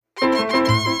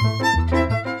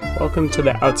Welcome to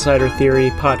the Outsider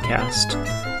Theory podcast,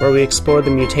 where we explore the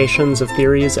mutations of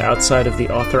theories outside of the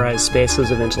authorized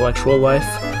spaces of intellectual life,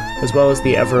 as well as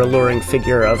the ever-alluring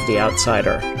figure of the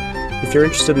outsider. If you're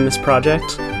interested in this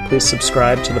project, please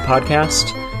subscribe to the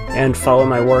podcast and follow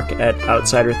my work at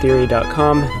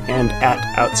outsidertheory.com and at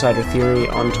outsidertheory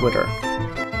on Twitter.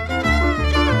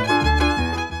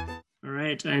 All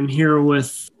right, I'm here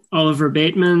with Oliver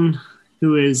Bateman,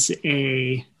 who is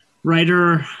a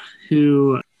writer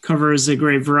who covers a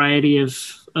great variety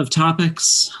of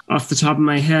topics. Off the top of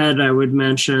my head, I would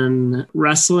mention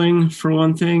wrestling for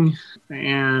one thing,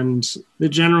 and the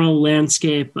general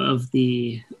landscape of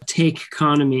the take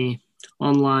economy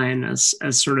online as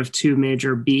sort of two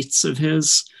major beats of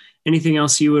his. Anything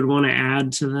else you would want to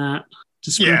add to that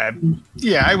description?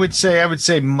 Yeah, I would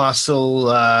say muscle,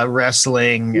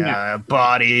 wrestling,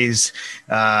 bodies,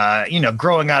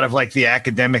 growing out of like the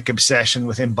academic obsession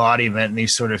with embodiment and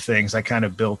these sort of things. I kind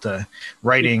of built a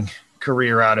writing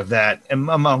career out of that.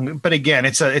 But again,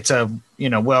 it's a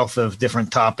wealth of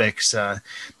different topics. But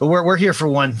we're here for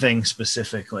one thing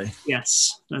specifically.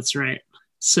 Yes, that's right.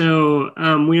 So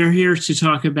we are here to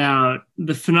talk about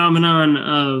the phenomenon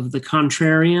of the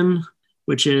contrarian,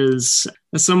 which is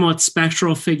a somewhat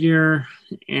spectral figure,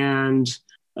 and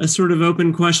a sort of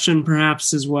open question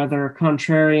perhaps is whether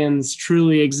contrarians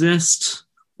truly exist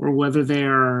or whether they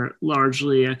are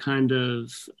largely a kind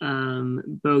of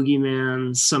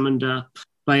bogeyman summoned up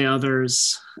by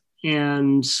others.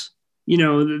 And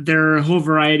there are a whole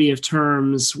variety of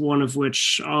terms, one of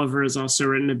which Oliver has also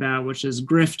written about, which is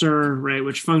grifter, right,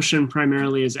 which function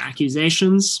primarily as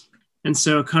accusations. And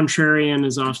so contrarian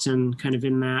is often kind of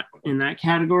in that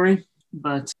category.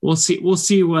 But we'll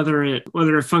see whether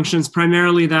it functions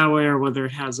primarily that way or whether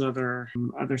it has other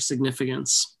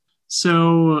significance.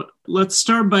 So let's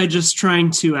start by just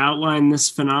trying to outline this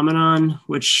phenomenon,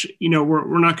 which,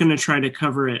 we're not going to try to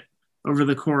cover it over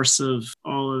the course of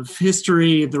all of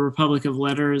history, the Republic of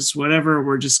Letters, whatever.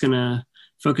 We're just going to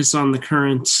focus on the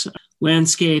current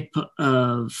landscape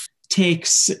of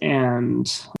takes and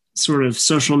sort of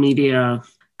social media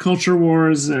culture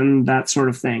wars and that sort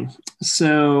of thing.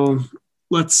 So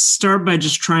let's start by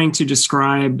just trying to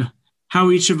describe how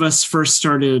each of us first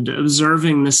started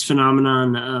observing this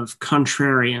phenomenon of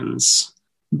contrarians,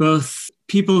 both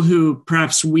people who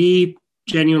perhaps we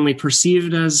genuinely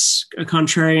perceived as a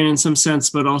contrarian in some sense,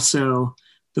 but also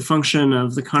the function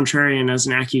of the contrarian as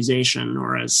an accusation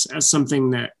or as something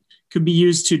that could be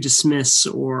used to dismiss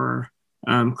or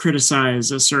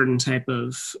criticize a certain type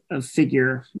of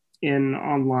figure in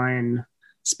online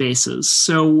spaces.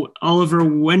 So, Oliver,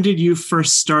 when did you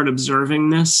first start observing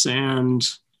this, and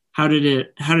how did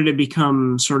it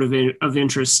become sort of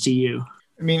interest to you?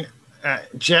 I mean,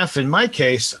 Jeff, in my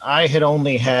case, I had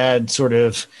only had sort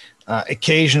of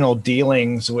occasional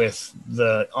dealings with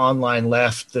the online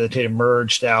left that had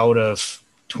emerged out of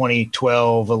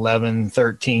 2012, 11,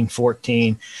 13,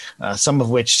 14, some of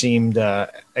which seemed, I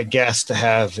guess, to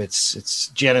have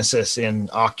its genesis in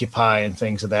Occupy and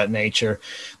things of that nature.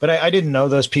 But I didn't know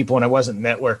those people and I wasn't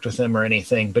networked with them or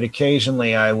anything. But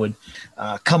occasionally I would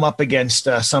come up against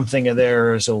something of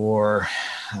theirs, or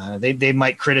they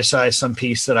might criticize some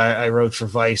piece that I wrote for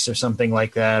Vice or something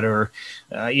like that. Or,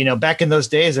 back in those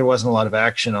days, there wasn't a lot of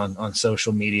action on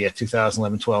social media,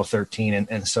 2011, 12, 13,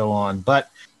 and so on.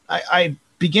 But I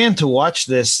began to watch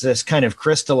this kind of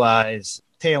crystallize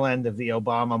tail end of the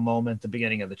Obama moment, the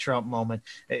beginning of the Trump moment.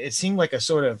 It seemed like a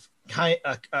sort of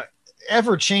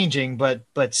ever changing, but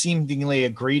seemingly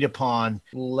agreed upon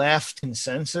left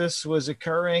consensus was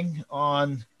occurring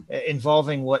on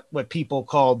involving what people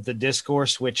called the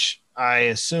discourse, which I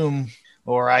assume,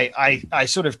 or I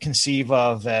sort of conceive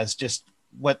of as just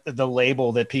what the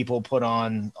label that people put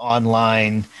on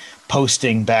online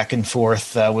posting back and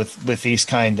forth with these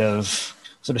kind of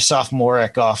sort of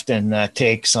sophomoric often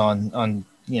takes on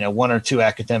one or two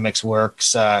academics'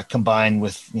 works combined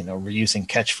with reusing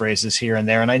catchphrases here and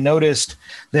there. And I noticed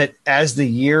that as the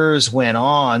years went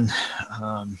on,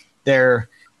 there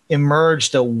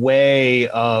emerged a way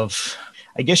of,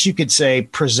 I guess you could say,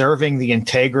 preserving the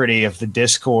integrity of the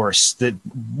discourse, that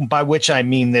by which I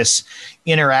mean this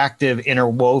interactive,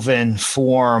 interwoven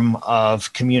form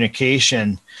of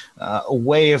communication, a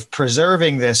way of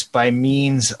preserving this by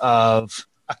means of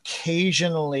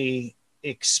occasionally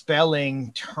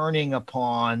expelling, turning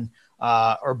upon,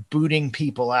 or booting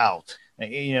people out.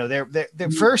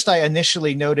 First I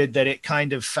initially noted that it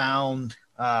kind of found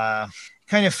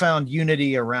kind of found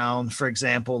unity around, for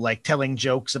example, like telling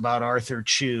jokes about Arthur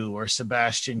Chu or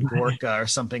Sebastian Gorka or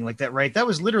something like that, right? That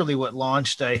was literally what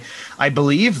launched, I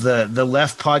believe, the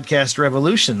left podcast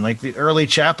revolution. Like the early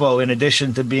Chapo, in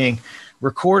addition to being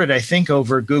recorded, I think,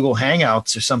 over Google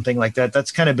Hangouts or something like that.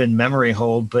 That's kind of been memory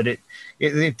hold, but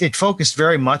it focused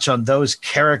very much on those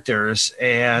characters,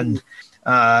 and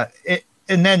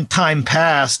and then time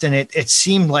passed, and it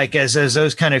seemed like as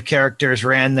those kind of characters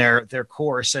ran their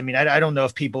course. I mean, I don't know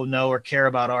if people know or care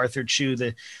about Arthur Chu,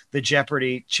 the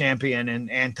Jeopardy champion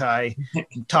and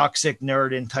anti-toxic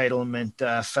nerd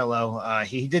entitlement fellow.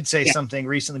 He did say something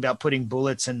recently about putting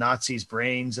bullets in Nazis'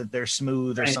 brains, that they're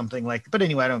smooth or something like that. But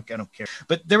anyway, I don't care.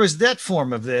 But there was that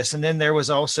form of this, and then there was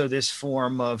also this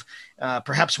form of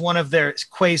perhaps one of their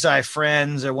quasi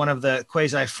friends or one of the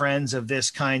quasi friends of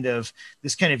this kind of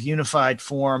unified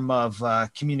form of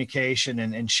communication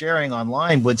and sharing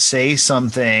online would say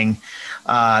something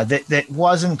that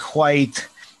wasn't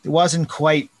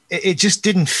quite. It just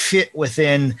didn't fit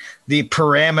within the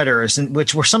parameters, and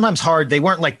which were sometimes hard. They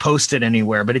weren't like posted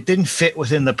anywhere, but it didn't fit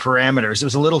within the parameters. It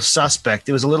was a little suspect.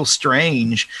 It was a little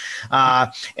strange.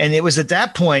 And it was at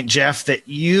that point, Jeff, that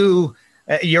your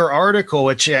article,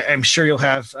 which I'm sure you'll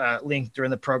have linked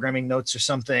during the programming notes or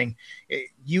something,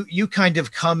 you kind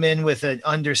of come in with an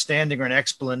understanding or an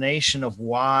explanation of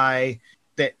why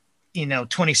that,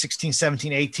 2016,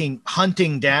 17, 18,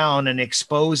 hunting down and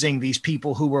exposing these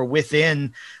people who were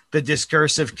within the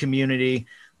discursive community,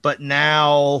 but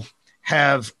now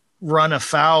have run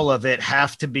afoul of it,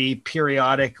 have to be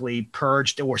periodically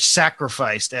purged or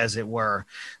sacrificed, as it were.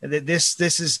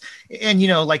 This is, and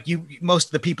like most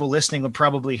of the people listening would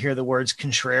probably hear the words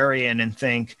contrarian and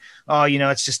think, oh,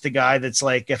 it's just a guy that's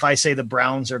like, if I say the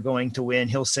Browns are going to win,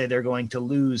 he'll say they're going to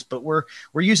lose. But we're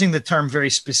using the term very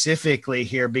specifically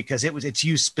here because it's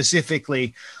used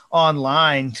specifically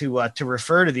online to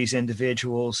refer to these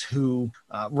individuals who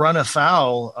run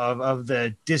afoul of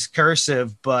the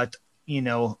discursive but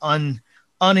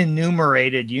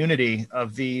unenumerated unity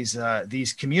of these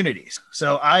communities.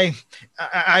 So I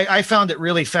found it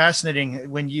really fascinating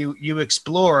when you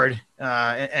explored,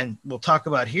 and we'll talk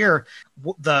about here,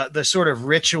 the sort of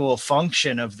ritual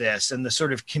function of this and the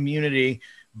sort of community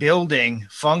building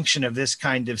function of this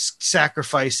kind of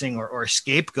sacrificing or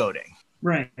scapegoating.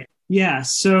 Right. Yeah.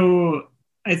 So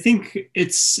I think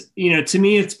it's, to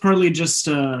me, it's partly just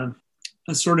a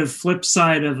sort of flip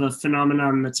side of a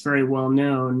phenomenon that's very well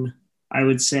known, I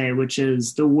would say, which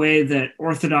is the way that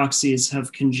orthodoxies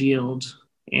have congealed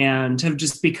and have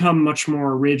just become much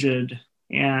more rigid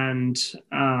and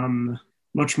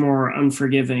much more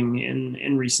unforgiving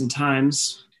in recent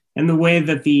times. And the way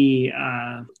that the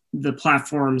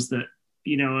platforms that,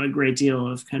 a great deal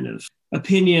of kind of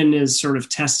opinion is sort of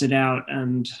tested out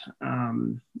and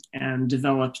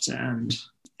developed and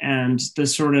the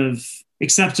sort of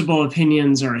acceptable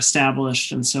opinions are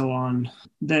established and so on,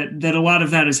 that a lot of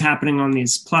that is happening on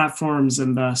these platforms,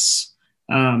 and thus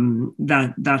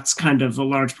that's kind of a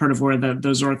large part of where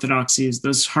those orthodoxies,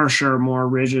 those harsher, more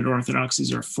rigid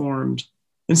orthodoxies are formed.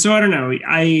 And so I don't know,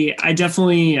 I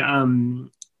definitely,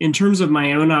 in terms of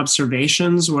my own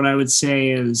observations, what I would say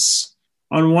is,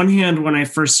 on one hand, when I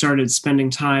first started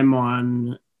spending time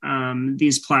on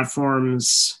these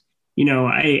platforms,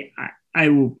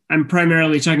 I'm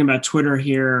primarily talking about Twitter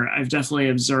here. I've definitely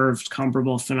observed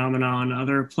comparable phenomena on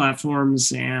other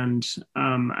platforms, and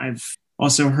I've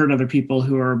also heard other people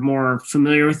who are more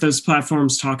familiar with those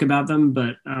platforms talk about them.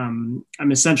 But I'm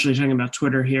essentially talking about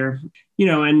Twitter here,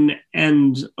 and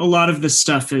a lot of this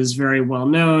stuff is very well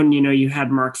known. You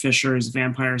had Mark Fisher's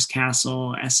Vampire's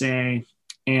Castle essay,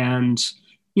 and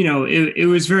it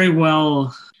was very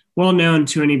well known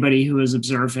to anybody who was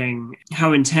observing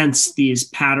how intense these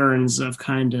patterns of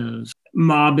kind of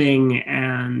mobbing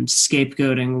and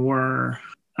scapegoating were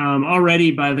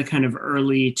already by the kind of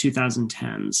early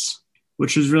 2010s,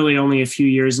 which was really only a few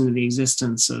years into the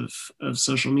existence of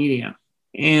social media.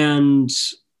 And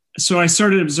so I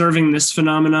started observing this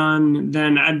phenomenon.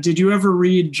 Then did you ever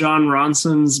read John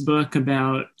Ronson's book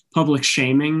about public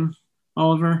shaming,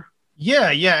 Oliver?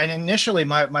 Yeah. And initially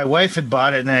my wife had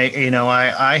bought it, and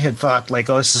I had thought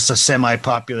like, oh, this is a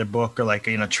semi-popular book or like,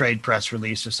 trade press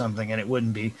release or something, and it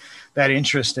wouldn't be that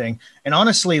interesting. And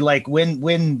honestly, like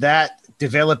when that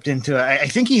developed into, I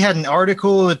think he had an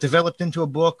article that developed into a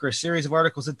book, or a series of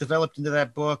articles that developed into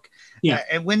that book. Yeah.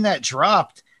 And when that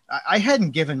dropped, I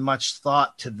hadn't given much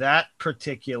thought to that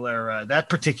particular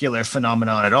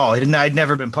phenomenon at all. I'd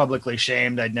never been publicly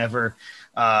shamed. I'd never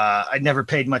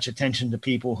paid much attention to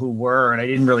people who were, and I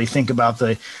didn't really think about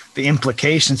the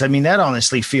implications. I mean, that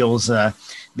honestly feels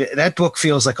that book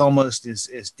feels like almost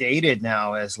is dated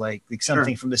now as like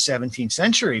something Sure. from the 17th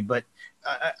century. But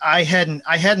I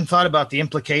hadn't thought about the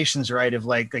implications, right, of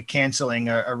like canceling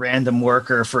a random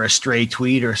worker for a stray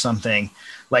tweet or something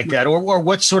like that, or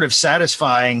what sort of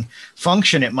satisfying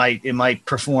function it might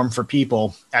perform for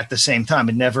people at the same time.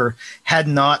 Had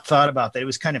not thought about that. It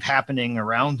was kind of happening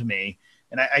around me,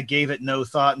 and I gave it no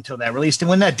thought until that released. And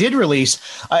when that did release,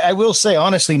 I will say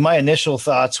honestly, my initial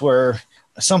thoughts were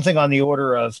something on the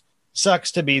order of,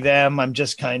 sucks to be them. I'm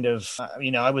just kind of,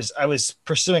 I was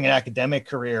pursuing an academic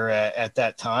career at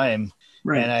that time.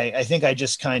 Right. And I think I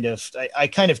just kind of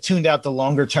tuned out the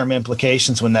longer term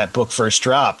implications when that book first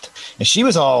dropped. And she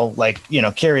was all like,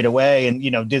 carried away and,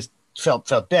 just felt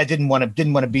bad. Didn't want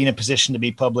to be in a position to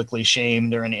be publicly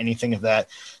shamed or anything of that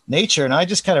nature. And I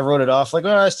just kind of wrote it off like,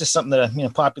 oh, it's just something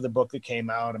that, popular book that came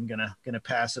out. I'm going to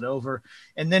pass it over.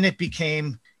 And then it's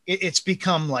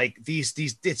become like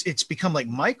it's become like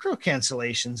micro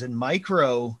cancellations and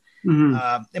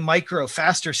micro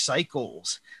faster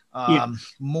cycles,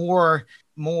 more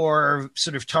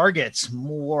sort of targets,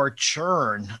 more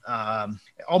churn,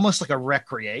 almost like a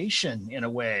recreation in a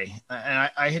way.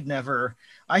 And I had never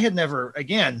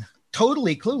again,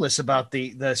 totally clueless about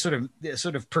the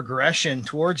sort of progression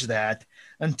towards that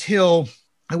until,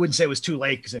 I wouldn't say it was too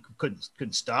late because I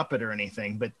couldn't stop it or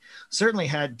anything, but certainly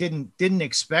didn't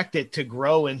expect it to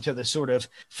grow into the sort of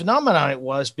phenomenon it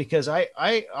was, because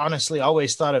I honestly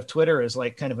always thought of Twitter as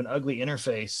like kind of an ugly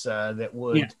interface that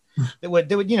would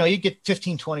you get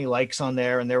 15, 20 likes on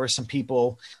there. And there were some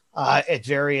people at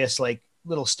various like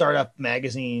little startup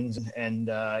magazines and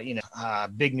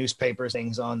big newspapers,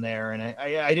 things on there. And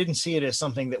I didn't see it as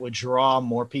something that would draw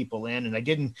more people in. And I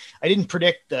didn't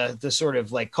predict the sort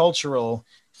of like cultural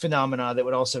phenomena that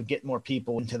would also get more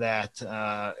people into that,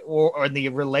 or the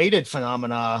related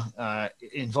phenomena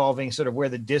involving sort of where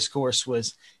the discourse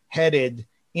was headed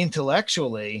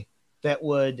intellectually, that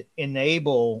would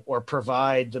enable or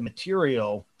provide the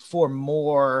material for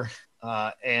more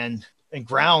and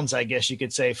grounds, I guess you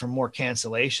could say, for more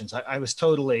cancellations. I was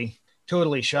totally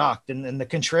shocked. And the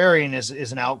Contrarian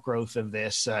is an outgrowth of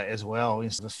this as well.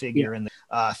 He's the figure in the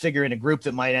figure in a group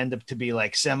that might end up to be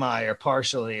like semi or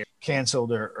partially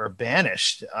canceled or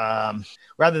banished,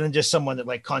 rather than just someone that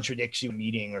like contradicts you in a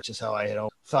meeting, which is how I had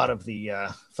thought of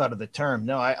the term.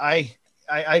 No, I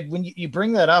when you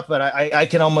bring that up, but I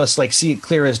can almost like see it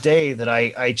clear as day that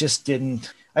I just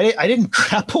didn't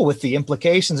grapple with the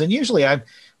implications. And usually I'm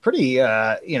pretty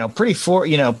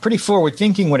forward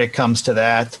thinking when it comes to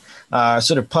that,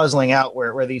 sort of puzzling out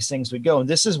where these things would go. And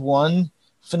this is one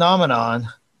phenomenon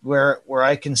where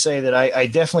I can say that I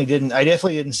definitely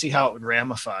didn't see how it would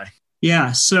ramify.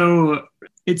 Yeah. So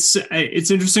it's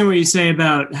interesting what you say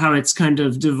about how it's kind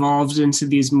of devolved into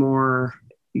these more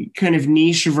kind of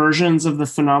niche versions of the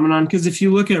phenomenon. Because if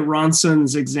you look at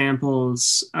Ronson's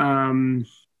examples, they're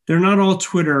not all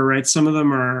Twitter, right? Some of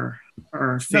them are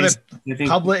Facebook, I think,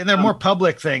 public, and they're more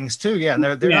public things too. Yeah, and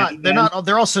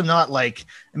they're also not like,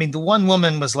 I mean, the one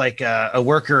woman was like a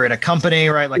worker at a company,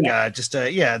 right? Like they're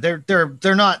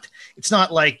not. It's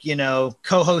not like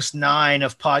co-host 9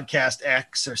 of podcast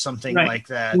X or something like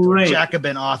that, or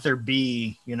Jacobin author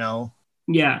B.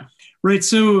 Yeah. Right.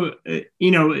 So,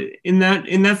 in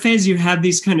that phase, you had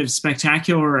these kind of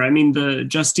spectacular, the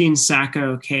Justine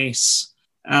Sacco case,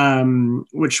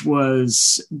 which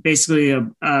was basically a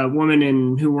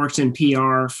woman who worked in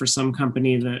PR for some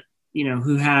company that,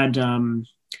 who had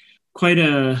quite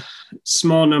a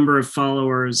small number of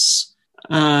followers.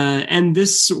 And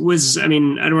this was, I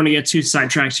don't want to get too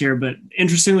sidetracked here, but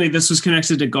interestingly, this was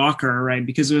connected to Gawker, right?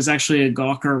 Because it was actually a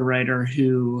Gawker writer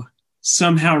who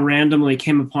somehow randomly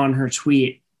came upon her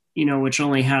tweet, which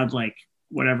only had like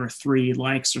 3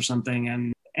 likes or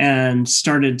something, and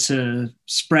started to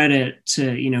spread it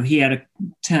to, he had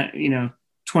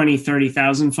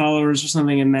 20,000-30,000 followers or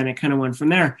something. And then it kind of went from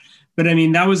there. But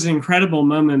that was an incredible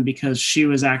moment because she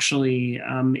was actually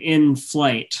in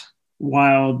flight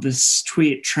while this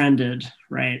tweet trended.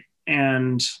 Right.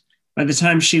 And by the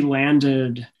time she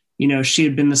landed, she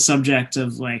had been the subject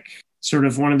of like sort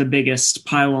of one of the biggest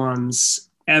pylons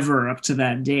ever up to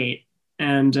that date.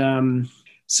 And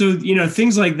so,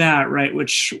 things like that, right,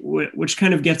 which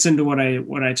kind of gets into what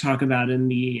I talk about in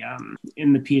the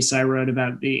piece I wrote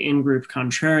about the in-group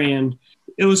contrarian,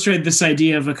 illustrate this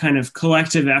idea of a kind of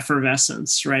collective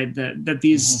effervescence, right? That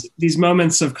these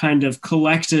moments of kind of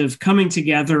collective coming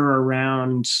together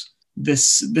around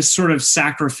this sort of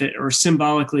sacrifice or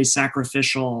symbolically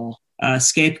sacrificial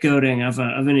scapegoating of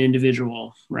an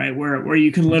individual, right? Where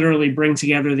you can literally bring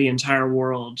together the entire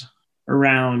world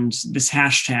around this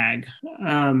hashtag,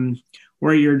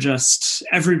 where you're just,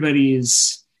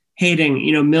 everybody's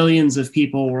hating, millions of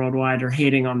people worldwide are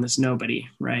hating on this nobody,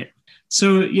 right?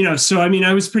 So, I mean,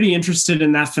 I was pretty interested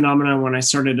in that phenomenon when I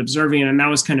started observing it. And that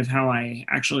was kind of how I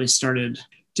actually started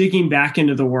digging back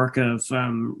into the work of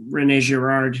Rene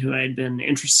Girard, who I had been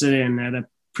interested in at a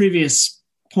previous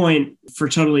point for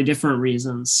totally different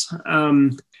reasons.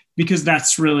 Because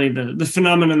that's really the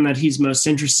phenomenon that he's most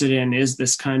interested in, is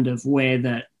this kind of way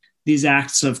that these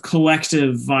acts of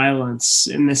collective violence,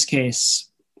 in this case,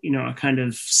 a kind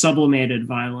of sublimated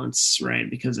violence, right?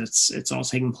 Because it's all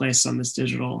taking place on this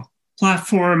digital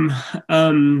platform.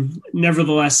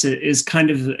 Nevertheless, it is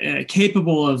kind of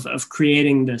capable of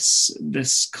creating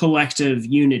this collective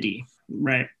unity,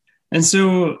 right? And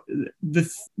so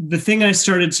the thing I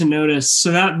started to notice,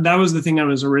 so that was the thing I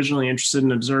was originally interested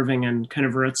in observing, and kind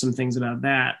of wrote some things about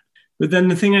that. But then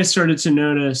the thing I started to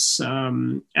notice,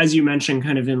 as you mentioned,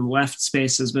 kind of in left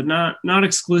spaces, but not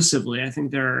exclusively. I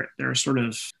think there are sort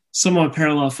of somewhat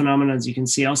parallel phenomena you can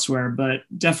see elsewhere, but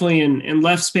definitely in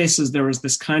left spaces, there was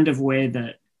this kind of way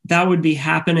that would be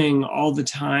happening all the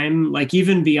time, like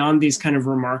even beyond these kind of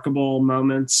remarkable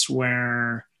moments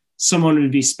where someone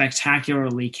would be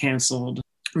spectacularly canceled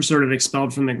or sort of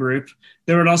expelled from the group.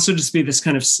 There would also just be this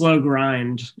kind of slow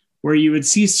grind where you would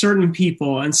see certain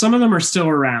people, and some of them are still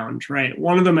around, right?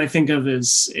 One of them I think of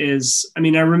is I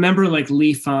remember like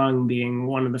Li Fang being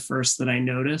one of the first that I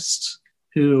noticed,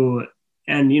 who,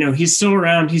 and he's still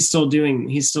around, he's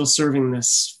still serving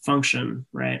this function,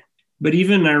 right? But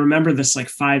even I remember this like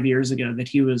 5 years ago, that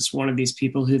he was one of these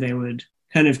people who they would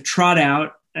kind of trot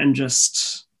out and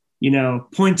just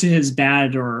point to his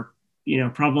bad or,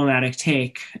 problematic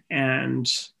take.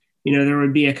 And, there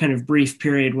would be a kind of brief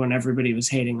period when everybody was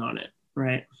hating on it.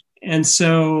 Right. And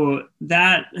so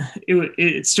that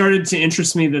it started to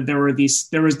interest me that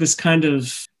there was this kind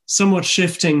of somewhat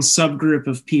shifting subgroup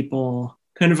of people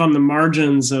kind of on the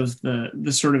margins of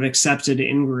the sort of accepted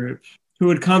in-group, who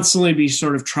would constantly be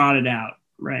sort of trotted out.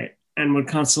 Right. And would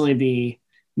constantly be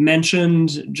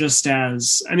mentioned just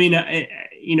as, I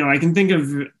can think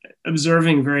of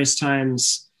observing various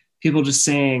times people just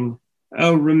saying,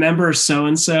 oh, remember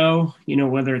so-and-so,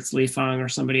 whether it's Li Fang or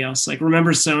somebody else, like,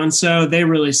 remember so-and-so, they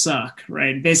really suck,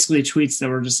 right? Basically tweets that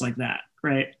were just like that,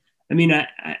 right?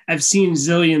 I've seen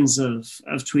zillions of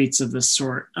tweets of this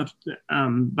sort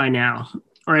by now,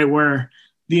 right? Where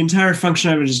the entire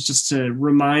function of it is just to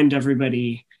remind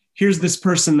everybody, here's this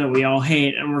person that we all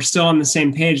hate, and we're still on the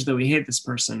same page that we hate this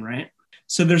person, right?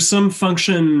 So there's some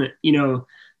function,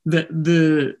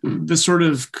 the sort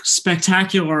of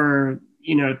spectacular,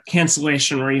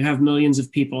 cancellation where you have millions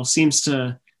of people seems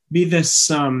to be this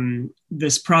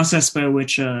process by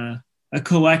which a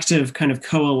collective kind of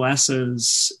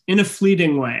coalesces in a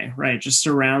fleeting way, right? Just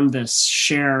around this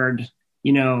shared,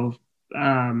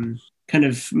 kind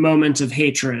of moment of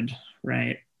hatred,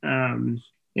 right? In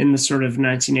the sort of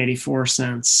 1984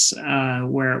 sense,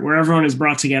 where everyone is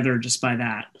brought together just by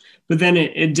that. But then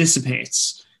it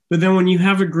dissipates. But then when you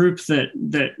have a group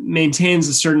that maintains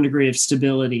a certain degree of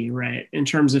stability, right, in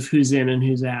terms of who's in and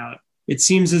who's out, it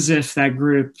seems as if that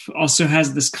group also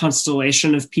has this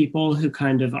constellation of people who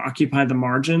kind of occupy the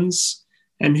margins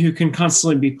and who can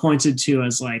constantly be pointed to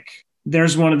as like,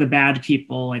 there's one of the bad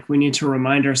people. Like, we need to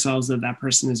remind ourselves that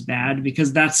person is bad,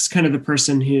 because that's kind of the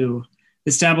person who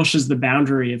establishes the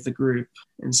boundary of the group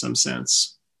in some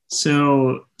sense.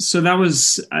 So that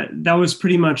was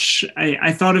pretty much,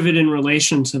 I thought of it in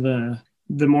relation to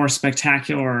the more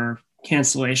spectacular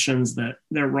cancellations that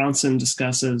Ronson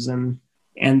discusses, and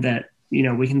that,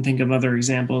 we can think of other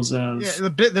examples of. Yeah,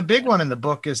 the big one in the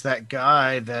book is that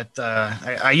guy that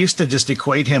I used to just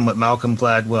equate him with Malcolm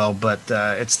Gladwell, but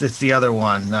it's the other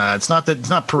one. It's not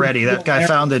Peretti. That guy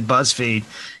founded BuzzFeed.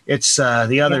 It's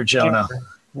the other Jonah.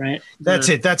 Right. That's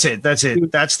it. That's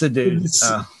the dude.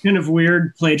 Kind of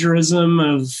weird plagiarism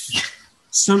of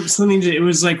something. It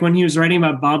was like when he was writing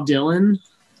about Bob Dylan.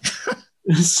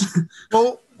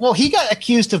 Well, he got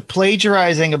accused of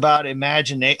plagiarizing about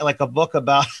imagination, like a book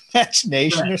about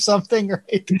imagination, right, or something,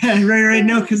 right? Yeah, right.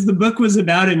 No, because the book was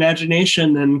about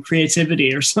imagination and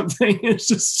creativity or something. It's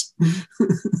just,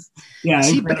 yeah.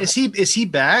 Is he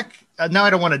back? Now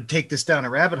I don't want to take this down a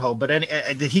rabbit hole, but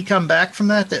did he come back from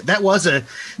that? That was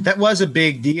a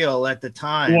big deal at the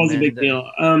time. It was a big deal.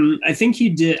 I think he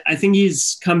did. I think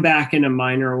he's come back in a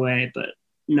minor way, but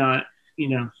not,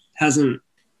 hasn't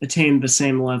attained the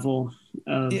same level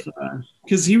of,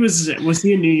 because he was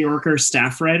he a New Yorker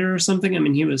staff writer or something? I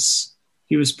mean, he was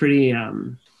pretty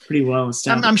well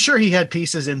established. I'm sure he had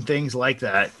pieces in things like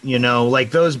that, like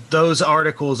those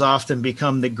articles often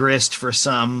become the grist for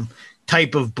some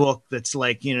type of book that's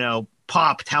like,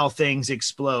 popped how things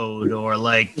explode, or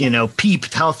like,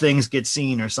 peeped how things get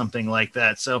seen, or something like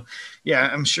that. So yeah,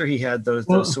 I'm sure he had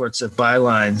those sorts of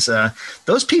bylines.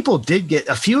 Those people did get,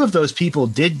 a few of those people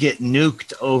did get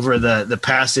nuked over the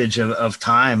passage of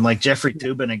time, like Jeffrey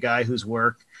Toobin, a guy whose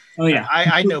work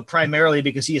I know primarily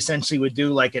because he essentially would do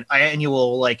like an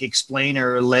annual like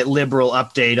explainer liberal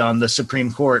update on the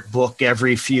Supreme Court book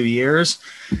every few years.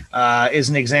 Is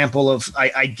an example of,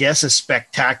 I guess, a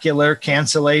spectacular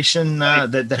cancellation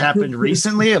that happened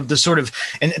recently, of the sort of,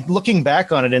 and looking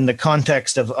back on it in the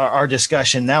context of our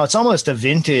discussion now, it's almost a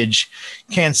vintage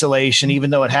cancellation,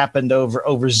 even though it happened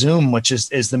over Zoom, which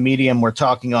is the medium we're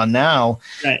talking on now,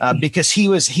 because he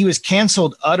was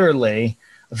canceled utterly,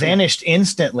 vanished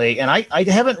instantly. And I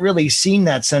haven't really seen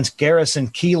that since Garrison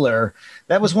Keillor.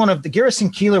 That was Garrison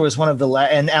Keillor was one of the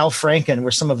and Al Franken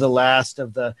were some of the last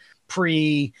of the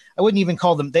I wouldn't even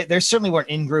call them, they certainly weren't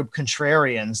in-group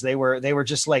contrarians. They were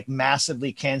just like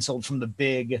massively canceled from the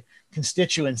big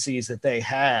constituencies that they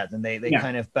had, and they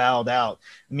kind of bowed out.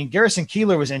 I mean, Garrison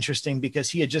Keillor was interesting because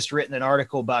he had just written an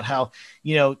article about how,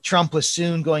 Trump was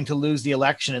soon going to lose the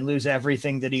election and lose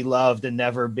everything that he loved and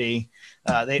never be.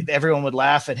 Everyone would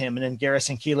laugh at him, and then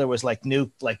Garrison Keillor was like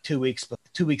nuked like 2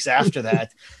 weeks after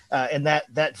that, and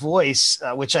that voice,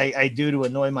 which I do to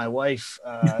annoy my wife,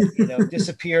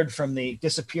 disappeared from the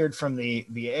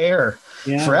air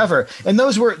forever. And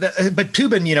those were, but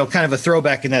Toobin, kind of a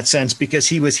throwback in that sense, because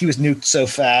he was nuked so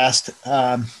fast.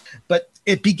 But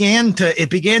it began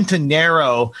to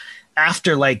narrow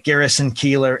after like Garrison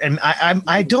Keillor, and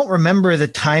I don't remember the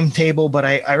timetable, but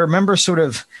I remember sort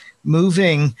of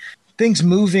things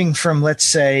moving from, let's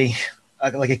say,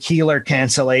 like a Keillor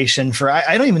cancellation for,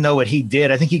 I don't even know what he did.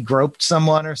 I think he groped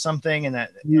someone or something, and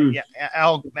that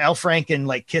Al Franken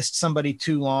like kissed somebody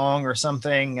too long or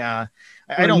something. He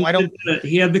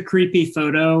had the creepy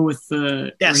photo with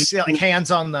the like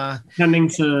hands on the, tending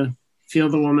to feel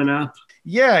the woman up.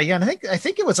 Yeah, and I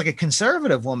think it was like a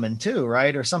conservative woman too,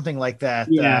 right, or something like that.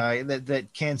 That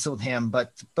canceled him.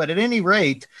 But at any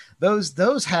rate,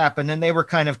 those happened, and they were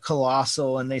kind of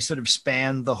colossal, and they sort of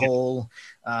spanned the whole,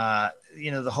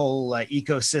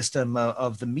 ecosystem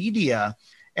of the media.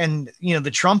 And,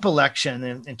 the Trump election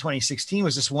in 2016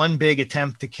 was just one big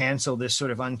attempt to cancel this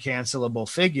sort of uncancelable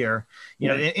figure,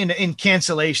 in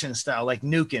cancellation style, like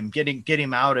nuke him, get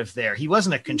him out of there. He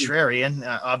wasn't a contrarian.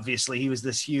 Obviously, he was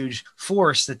this huge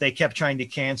force that they kept trying to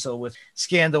cancel with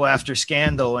scandal after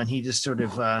scandal. And he just sort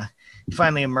of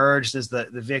finally emerged as the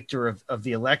victor of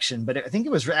the election. But I think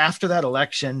it was after that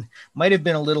election, might have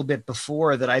been a little bit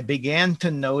before, that I began to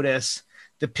notice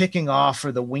the picking off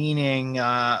or the weaning,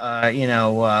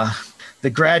 the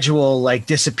gradual like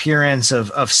disappearance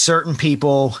of certain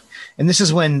people. And this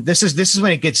is when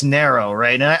it gets narrow,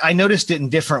 right? And I noticed it in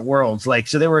different worlds. Like,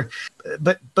 so there were,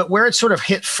 but where it sort of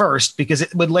hit first, because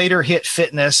it would later hit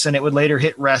fitness, and it would later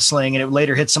hit wrestling, and it would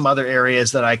later hit some other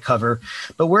areas that I cover.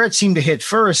 But where it seemed to hit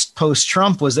first post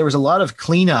Trump was there was a lot of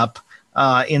cleanup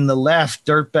in the left,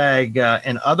 dirtbag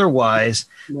and otherwise.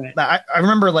 Right. I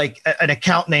remember like an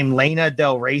account named Lena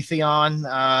Del Raytheon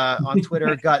on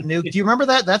Twitter got nuked. Do you remember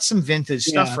that? That's some vintage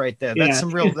stuff right there. That's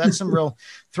some real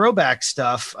throwback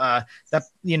stuff.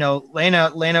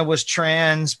 Lena was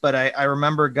trans, but I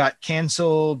remember got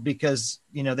canceled because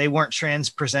they weren't trans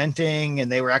presenting,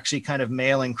 and they were actually kind of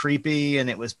male and creepy, and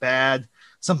it was bad.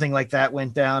 Something like that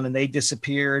went down, and they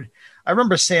disappeared. I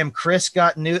remember Sam Chris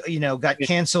got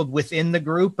canceled within the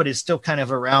group, but is still kind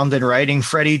of around and writing.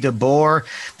 Freddie DeBoer.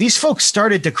 These folks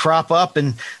started to crop up,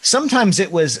 and sometimes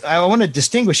it was, I want to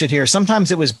distinguish it here.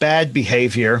 Sometimes it was bad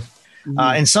behavior,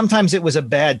 and sometimes it was a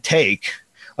bad take,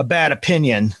 a bad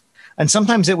opinion. And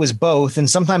sometimes it was both. And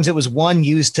sometimes it was one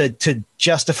used to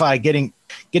justify getting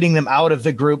them out of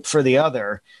the group for the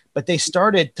other. But they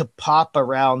started to pop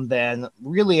around then,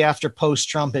 really after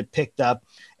post-Trump it picked up.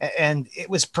 And it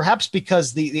was perhaps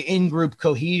because the in-group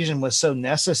cohesion was so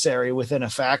necessary within a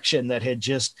faction that had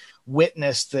just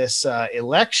witnessed this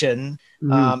election,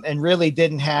 and really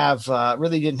didn't have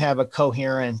a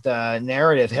coherent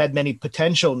narrative. It had many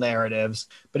potential narratives,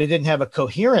 but it didn't have a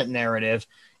coherent narrative.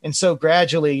 And so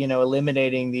gradually,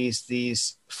 eliminating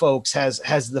these folks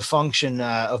has the function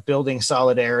of building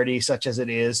solidarity, such as it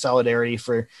is solidarity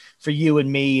for you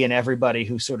and me and everybody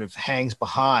who sort of hangs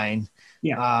behind.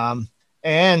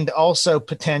 And also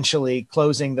potentially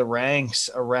closing the ranks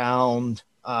around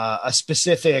a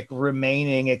specific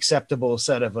remaining acceptable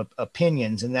set of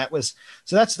opinions. And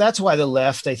that's why the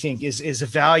left, I think, is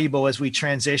valuable as we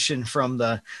transition from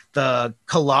the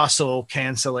colossal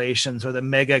cancellations or the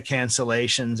mega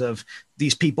cancellations of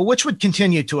these people, which would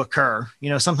continue to occur.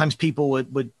 Sometimes people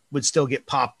would still get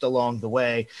popped along the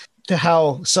way. to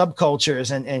how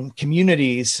subcultures and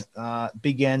communities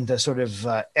began to sort of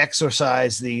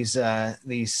exorcise these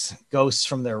ghosts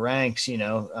from their ranks,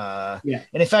 Yeah. and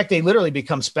in fact, they literally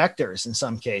become specters in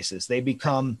some cases. They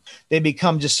become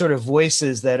just sort of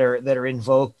voices that are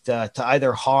invoked to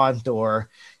either haunt or,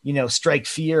 strike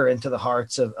fear into the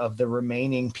hearts of the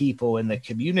remaining people in the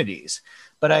communities.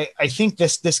 But I think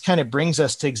this kind of brings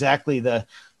us to exactly the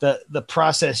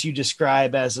process you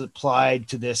describe as applied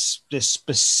to this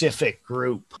specific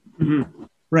group. Mm-hmm.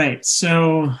 Right.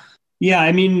 So, yeah,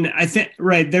 I mean, I think,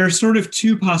 right, there are sort of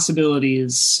two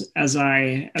possibilities as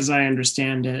I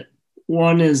understand it.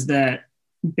 One is that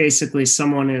basically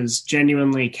someone is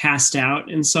genuinely cast out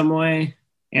in some way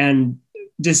and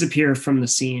disappear from the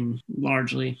scene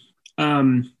largely.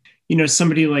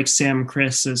 Somebody like Sam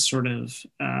Criss is sort of,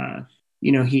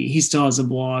 he still has a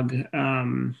blog,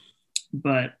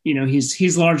 but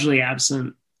he's largely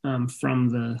absent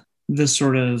from the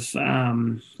sort of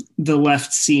the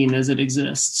left scene as it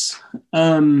exists.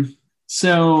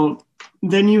 So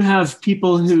then you have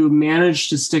people who manage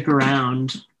to stick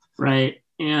around, right?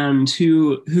 And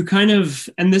who kind of,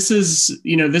 and this is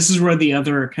where the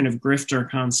other kind of grifter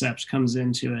concept comes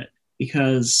into it,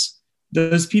 because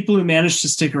those people who manage to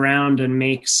stick around and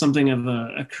make something of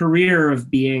a career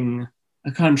of being a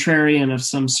contrarian of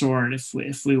some sort,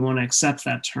 if we want to accept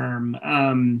that term,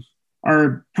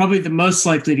 are probably the most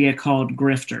likely to get called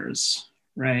grifters,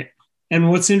 right?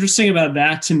 And what's interesting about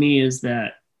that to me is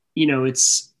that,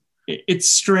 it's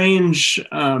strange,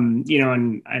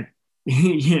 and I,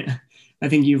 yeah, I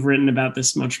think you've written about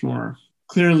this much more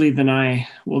clearly than I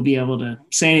will be able to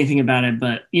say anything about it.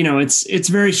 But, it's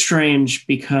very strange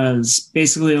because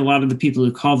basically a lot of the people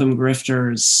who call them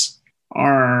grifters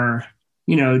are,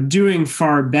 doing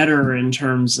far better in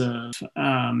terms of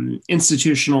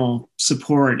institutional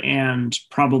support and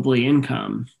probably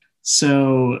income.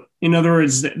 So, in other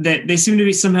words, that they seem to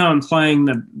be somehow implying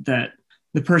that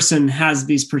the person has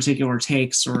these particular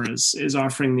takes or is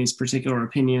offering these particular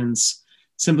opinions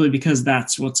simply because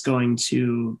that's what's going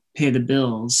to pay the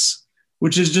bills,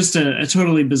 which is just a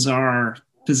totally bizarre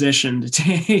position to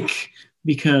take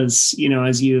because,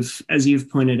 as you've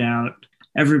pointed out,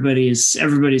 everybody's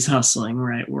hustling,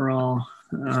 right? We're all,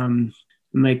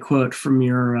 my quote from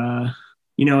your,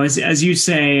 as you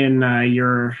say in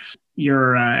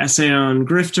your essay on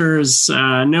grifters,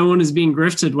 no one is being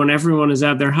grifted when everyone is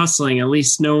out there hustling. At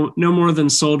least no more than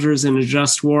soldiers in a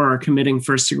just war are committing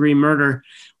first-degree murder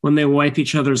when they wipe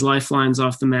each other's lifelines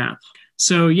off the map.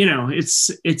 So, it's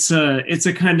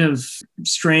a kind of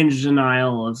strange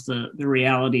denial of the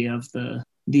reality of the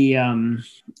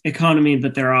economy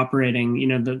that they're operating,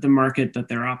 the market that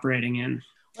they're operating in.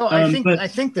 Well, I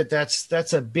think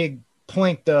that's a big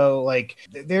point though. Like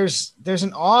there's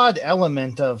an odd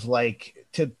element of like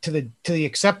to the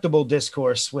acceptable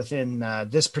discourse within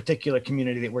this particular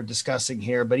community that we're discussing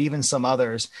here, but even some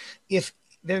others. If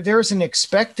there's an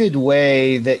expected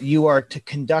way that you are to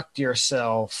conduct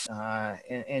yourself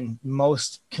in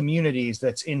most communities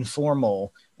that's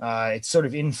informal. It's sort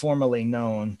of informally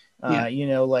known.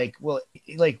 Like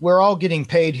we're all getting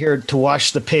paid here to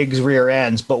wash the pig's rear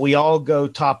ends, but we all go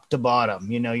top to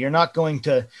bottom. You're not going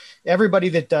to, everybody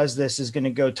that does this is going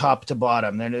to go top to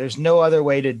bottom. There's no other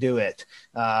way to do it.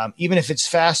 Even if it's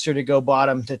faster to go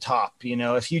bottom to top,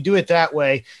 if you do it that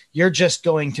way, you're just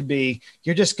going to be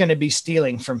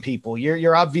stealing from people.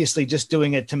 You're obviously just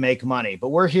doing it to make money, but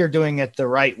we're here doing it the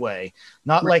right way.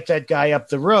 Not like that guy up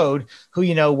the road who,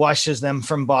 washes them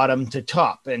from bottom to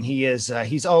top. And he's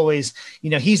always,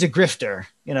 he's a grifter.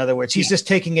 In other words, he's just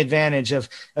taking advantage of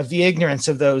the ignorance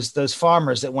of those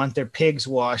farmers that want their pigs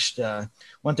washed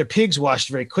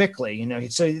very quickly.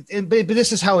 So, but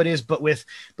this is how it is, but with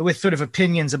sort of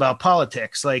opinions about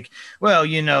politics. Like, well,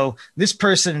 this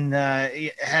person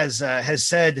has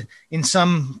said in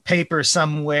some paper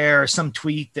somewhere, some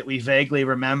tweet that we vaguely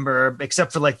remember,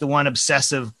 except for like the one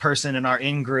obsessive person in our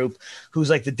in group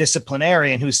who's like the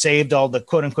disciplinarian who saved all the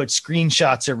quote unquote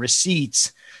screenshots or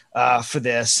receipts for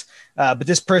this. But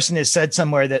this person has said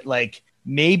somewhere that like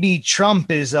maybe Trump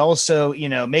is also,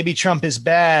 maybe Trump is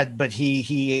bad, but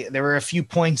there were a few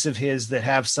points of his that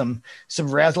have some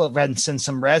relevance and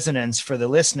some resonance for the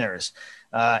listeners.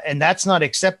 And that's not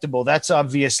acceptable. That's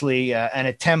obviously an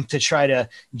attempt to try to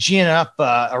gin up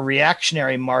a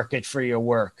reactionary market for your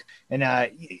work. And,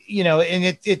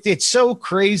 and it's so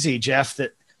crazy, Jeff,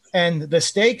 and the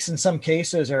stakes in some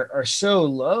cases are so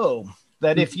low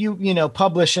that if you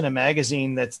publish in a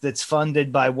magazine that's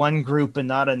funded by one group and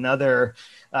not another,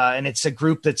 and it's a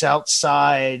group that's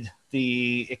outside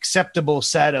the acceptable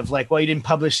set of like, well, you didn't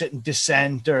publish it in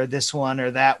Dissent or this one or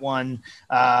that one,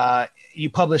 you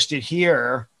published it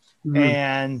here, Mhm.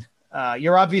 and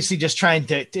you're obviously just trying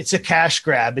to. It's a cash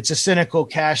grab. It's a cynical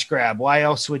cash grab. Why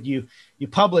else would you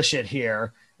publish it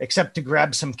here except to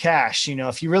grab some cash?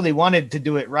 If you really wanted to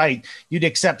do it right, you'd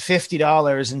accept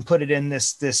 $50 and put it in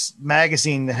this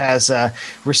magazine that has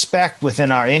respect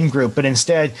within our in group. But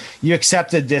instead, you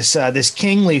accepted this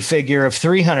kingly figure of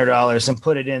 $300 and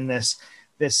put it in this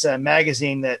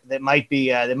magazine that might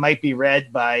be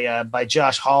read by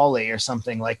Josh Hawley or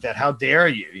something like that. How dare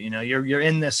you? You're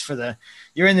in this for the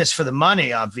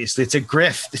money. Obviously, it's a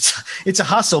grift. It's a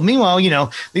hustle.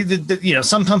 Meanwhile,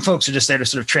 some folks are just there to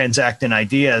sort of transact in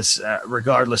ideas,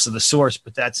 regardless of the source.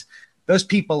 But those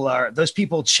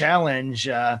people challenge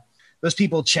the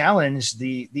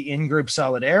in-group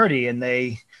solidarity, and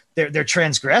they're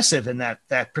transgressive in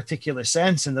that particular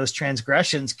sense, and those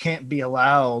transgressions can't be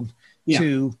allowed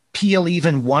to peel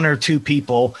even one or two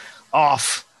people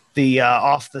off the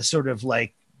sort of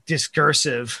like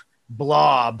discursive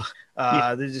blob.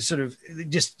 You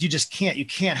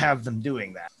can't have them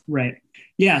doing that. Right.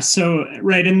 Yeah. So,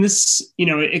 right. And this,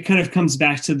 it kind of comes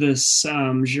back to this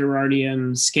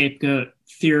Girardian scapegoat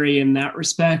theory in that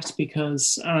respect,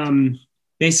 because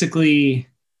basically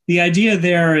the idea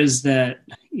there is that,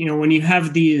 when you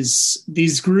have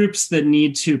these groups that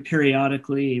need to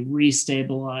periodically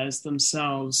restabilize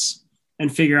themselves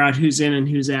and figure out who's in and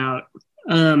who's out,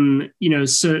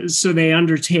 so they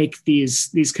undertake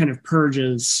these kind of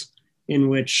purges in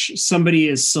which somebody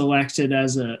is selected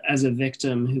as a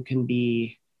victim who can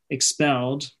be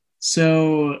expelled.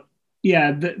 So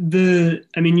yeah,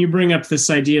 you bring up this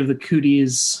idea of the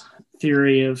Cooties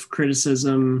theory of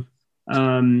criticism,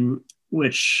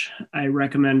 which I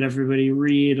recommend everybody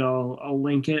read. I'll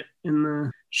link it in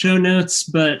the show notes.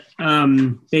 But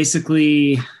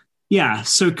basically, yeah,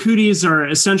 so cooties are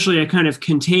essentially a kind of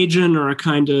contagion, or a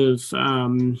kind of,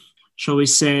 shall we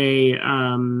say,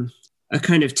 a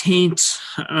kind of taint,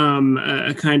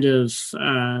 a kind of,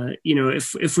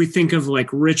 if we think of like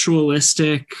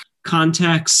ritualistic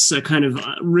contexts, a kind of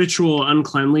ritual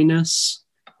uncleanliness,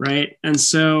 right? And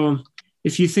so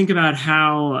if you think about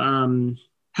how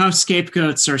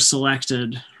scapegoats are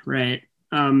selected, right?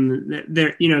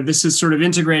 This is sort of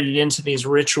integrated into these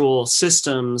ritual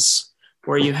systems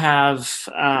where you have,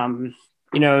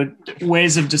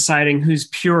 ways of deciding who's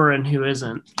pure and who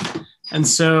isn't. And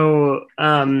so,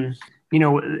 the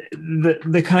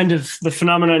kind of the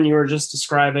phenomenon you were just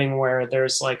describing, where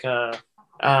there's like a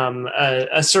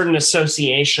certain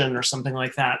association or something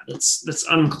like that that's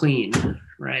unclean,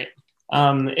 right?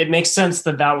 It makes sense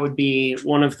that would be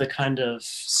one of the kind of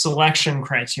selection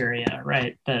criteria,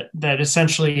 right? That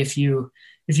essentially, if you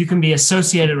can be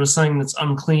associated with something that's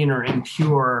unclean or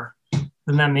impure,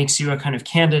 then that makes you a kind of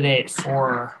candidate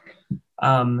for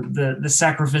the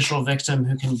sacrificial victim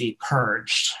who can be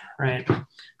purged, right?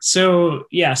 So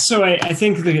yeah, I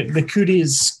think the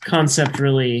Cooties concept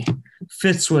really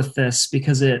fits with this,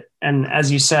 because and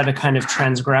as you said, a kind of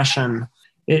transgression.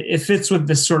 It fits with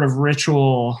this sort of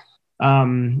ritual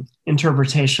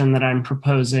interpretation that I'm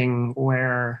proposing,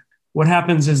 where what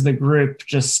happens is the group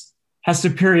just has to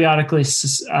periodically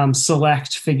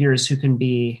select figures who can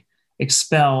be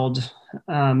expelled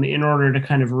in order to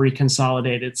kind of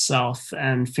reconsolidate itself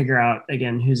and figure out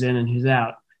again who's in and who's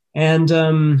out. And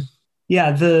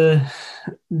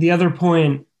the other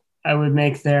point I would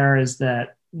make there is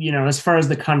that, as far as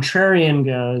the contrarian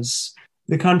goes,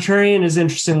 the contrarian is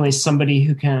interestingly somebody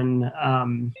who can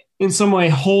in some way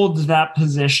hold that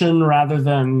position rather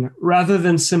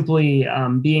than simply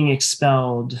being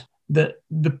expelled.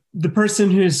 The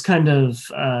person who's kind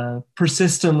of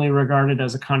persistently regarded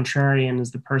as a contrarian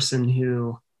is the person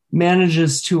who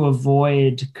manages to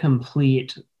avoid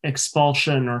complete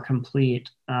expulsion or complete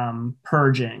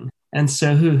purging. And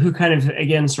so who kind of,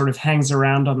 again, sort of hangs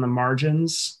around on the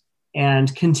margins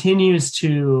and continues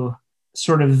to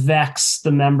sort of vex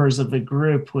the members of the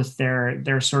group with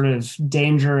their sort of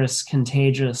dangerous,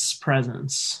 contagious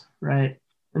presence, right?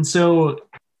 And so,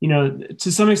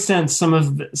 to some extent, some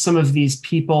of these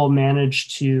people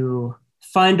manage to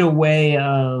find a way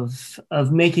of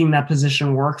making that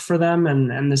position work for them,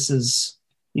 and this is,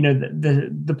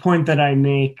 the point that I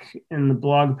make in the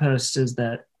blog post is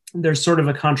that there's sort of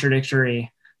a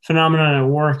contradictory phenomenon at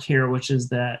work here, which is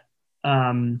that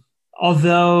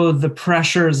although the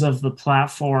pressures of the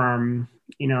platform,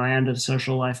 and of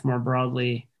social life more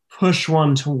broadly, push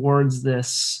one towards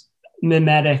this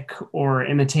mimetic or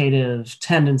imitative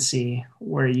tendency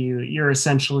where you're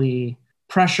essentially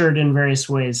pressured in various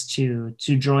ways to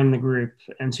join the group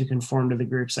and to conform to the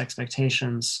group's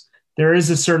expectations, there is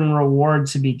a certain reward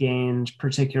to be gained,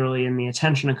 particularly in the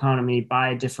attention economy,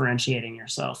 by differentiating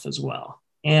yourself as well.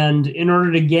 And in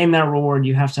order to gain that reward,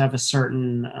 you have to have a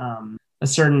certain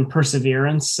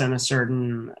perseverance and a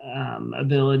certain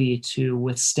ability to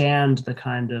withstand the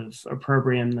kind of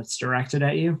opprobrium that's directed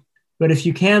at you. But if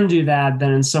you can do that,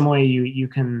 then in some way you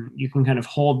can kind of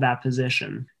hold that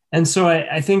position. And so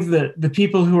I think that the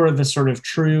people who are the sort of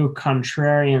true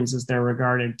contrarians, as they're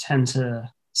regarded, tend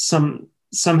to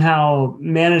somehow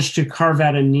manage to carve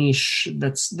out a niche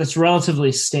that's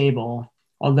relatively stable,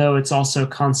 although it's also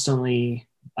constantly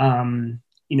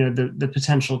the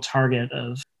potential target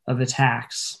of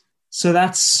attacks. So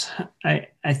that's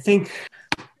I think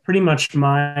pretty much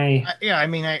my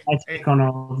I take on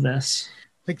all of this.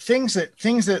 Like things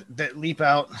that leap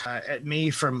out at me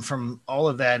from all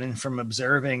of that and from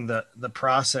observing the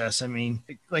process. I mean,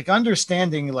 like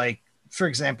understanding, like, for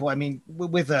example, I mean,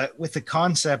 with the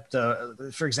concept,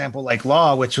 for example, like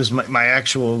law, which was my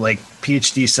actual like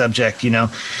PhD subject,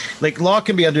 like law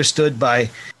can be understood by,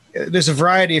 there's a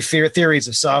variety of theories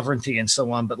of sovereignty and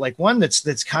so on, but like one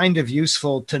that's kind of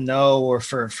useful to know, or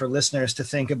for listeners to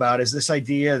think about, is this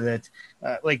idea that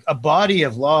like a body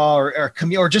of law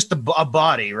or just a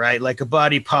body, right? Like a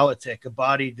body politic, a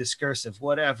body discursive,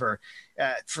 whatever,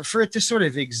 for it to sort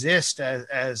of exist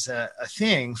as a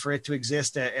thing, for it to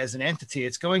exist as an entity,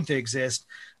 it's going to exist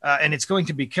and it's going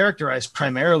to be characterized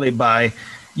primarily by,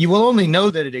 you will only know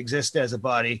that it exists as a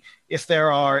body if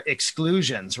there are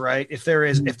exclusions, right? If there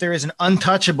is an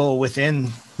untouchable within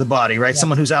the body, right? Yeah.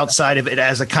 Someone who's outside of it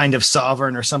as a kind of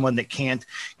sovereign, or someone that can't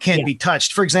be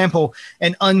touched. For example,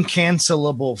 an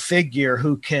uncancelable figure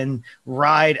who can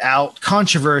ride out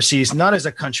controversies, not as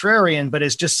a contrarian, but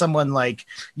as just someone like,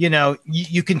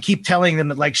 you can keep telling them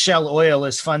that like Shell Oil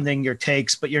is funding your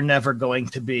takes, but you're never going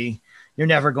to be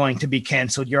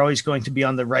canceled. You're always going to be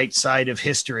on the right side of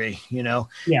history, Yeah.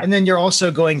 And then you're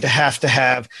also going to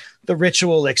have the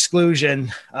ritual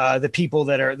exclusion, the people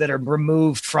that are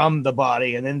removed from the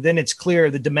body. And then it's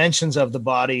clear the dimensions of the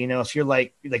body. If you're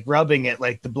like rubbing it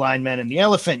like the blind man and the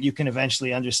elephant, you can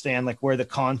eventually understand like where the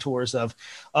contours of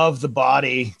the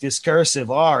body discursive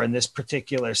are in this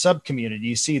particular subcommunity.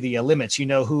 You see the limits,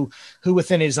 who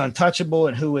within it is untouchable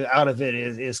and who out of it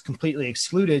is completely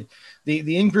excluded.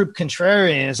 The in-group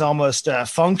contrarian is almost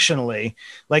functionally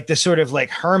like the sort of like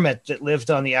hermit that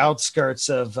lived on the outskirts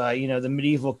of, the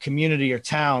medieval community or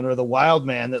town, or the wild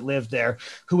man that lived there,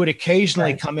 who would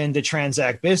occasionally come in to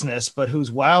transact business, but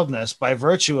whose wildness, by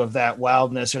virtue of that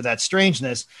wildness or that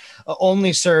strangeness,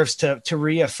 only serves to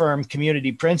reaffirm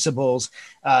community principles,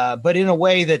 but in a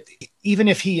way that even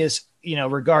if he is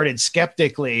regarded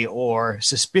skeptically or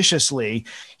suspiciously,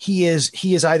 he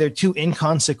is either too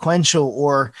inconsequential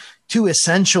or too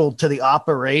essential to the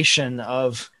operation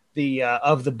of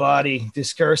the body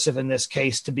discursive in this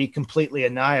case to be completely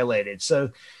annihilated.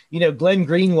 So, Glenn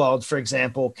Greenwald, for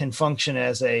example, can function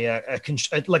as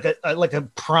like a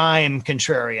prime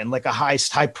contrarian, like a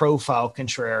high profile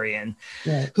contrarian,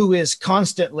 who is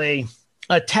constantly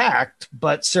attacked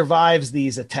but survives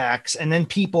these attacks, and then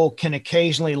people can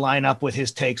occasionally line up with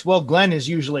his takes. Well, Glenn is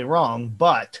usually wrong,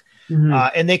 but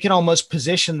and they can almost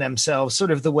position themselves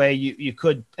sort of the way you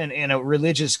could in a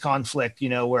religious conflict,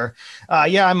 where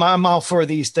I'm all for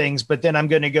these things, but then I'm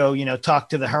going to go talk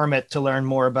to the hermit to learn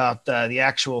more about the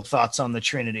actual thoughts on the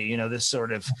Trinity, this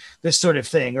sort of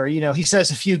thing. Or he says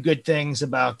a few good things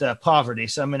about poverty,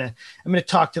 so I'm gonna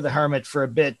talk to the hermit for a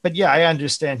bit, but I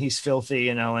understand he's filthy,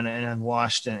 and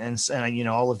unwashed, and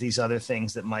all of these other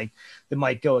things that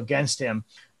might go against him.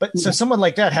 But so someone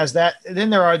like that has that. Then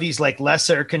there are these like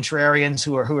lesser contrarians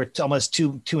who are almost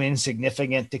too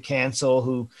insignificant to cancel,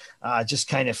 who just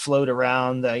kind of float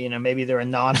around. Maybe they're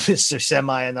anonymous or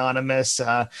semi-anonymous.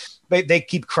 They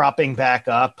keep cropping back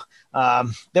up.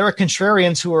 There are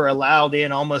contrarians who are allowed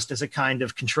in almost as a kind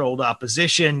of controlled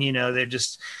opposition. They're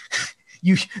just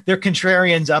they're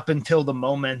contrarians up until the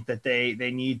moment that they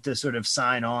need to sort of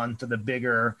sign on to the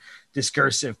bigger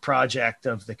discursive project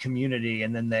of the community,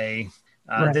 and then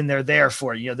then they're there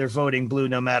for it. They're voting blue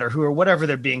no matter who or whatever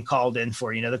they're being called in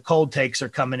for. The cold takes are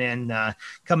coming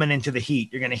into the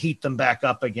heat. You're going to heat them back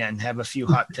up again, have a few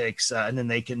hot takes, and then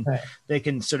they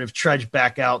can sort of trudge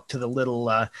back out to the little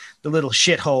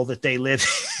shithole that they live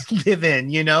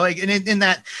in. And in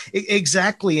that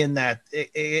exactly in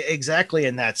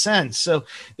that sense. So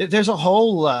there's a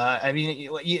whole.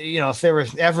 If there were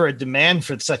ever a demand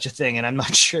for such a thing, and I'm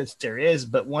not sure that there is,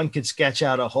 but one could sketch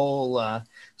out a whole.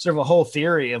 Sort of a whole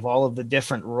theory of all of the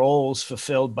different roles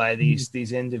fulfilled by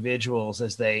these individuals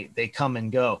as they come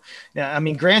and go. Now,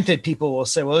 granted, people will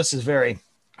say, well, this is very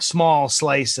small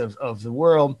slice of the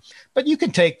world. But you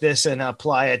can take this and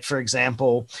apply it, for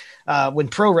example, when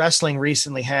pro wrestling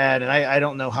recently had, and I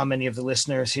don't know how many of the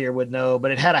listeners here would know,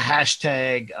 but it had a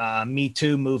hashtag Me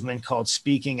Too movement called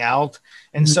Speaking Out.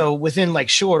 And so within like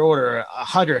short order,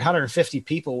 150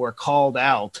 people were called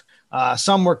out.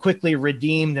 Some were quickly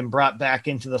redeemed and brought back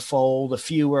into the fold. A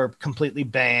few were completely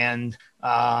banned.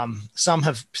 Some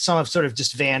have sort of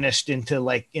just vanished into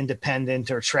like independent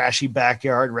or trashy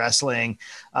backyard wrestling.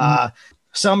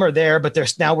 Some are there, but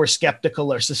we're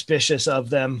skeptical or suspicious of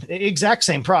them. Exact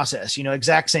same process,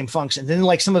 exact same function. Then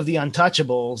like some of the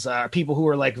untouchables are people who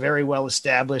are like very well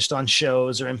established on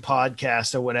shows or in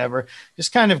podcasts or whatever,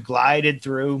 just kind of glided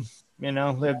through,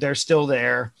 they're still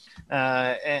there.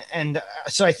 And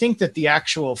so I think that the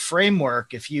actual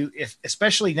framework, if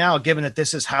especially now, given that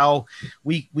this is how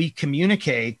we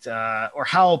communicate, or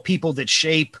how people that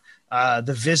shape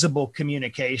the visible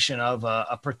communication of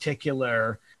a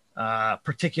particular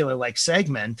like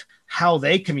segment, how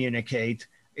they communicate,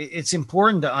 it's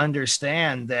important to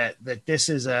understand that this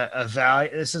is a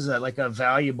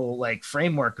valuable like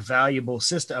framework, a valuable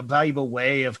system, a valuable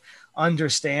way of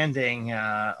understanding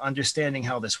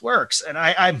how this works.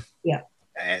 And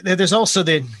there's also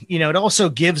it also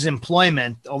gives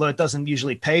employment, although it doesn't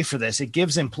usually pay for this. It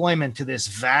gives employment to this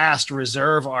vast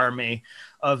reserve army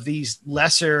of these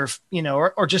lesser,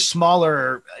 or just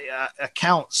smaller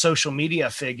account social media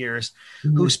figures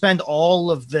who spend all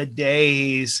of the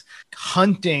days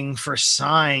hunting for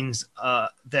signs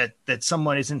that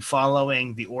someone isn't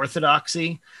following the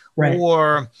orthodoxy. Right.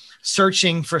 Or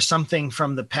searching for something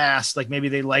from the past, like maybe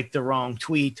they liked the wrong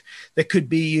tweet that could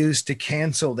be used to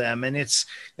cancel them. And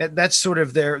that's sort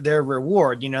of their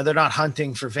reward. They're not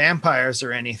hunting for vampires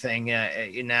or anything.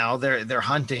 Now they're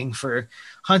hunting for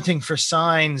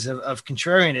signs of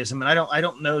contrarianism. And I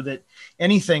don't know that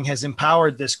anything has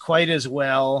empowered this quite as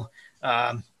well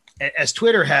as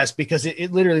Twitter has, because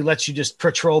it literally lets you just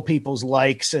patrol people's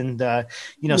likes and,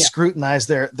 scrutinize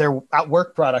their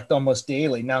work product almost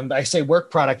daily. Now, I say work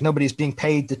product, nobody's being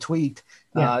paid to tweet.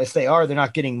 If they are, they're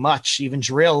not getting much. Even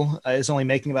Drill is only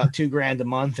making about $2,000 a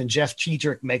month, and Jeff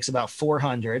Chetrick makes about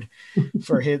 400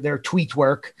 for their tweet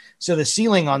work. So the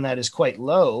ceiling on that is quite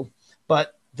low,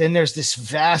 but then there's this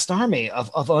vast army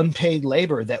of unpaid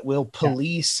labor that will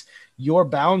police your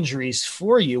boundaries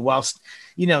for you, whilst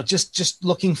just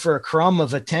looking for a crumb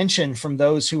of attention from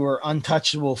those who are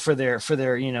untouchable for their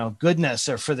goodness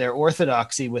or for their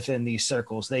orthodoxy within these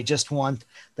circles. They just want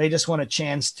a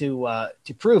chance to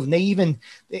prove. And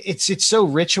it's so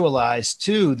ritualized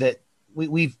too that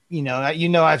we've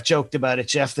I've joked about it,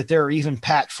 Jeff, that there are even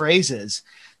pat phrases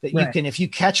that you can, if you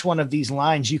catch one of these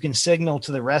lines, you can signal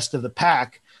to the rest of the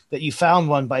pack that you found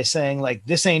one by saying like,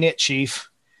 "This ain't it, Chief."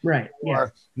 Right.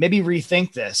 Or maybe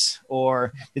rethink this,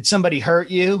 or did somebody hurt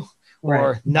you,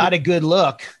 or not a good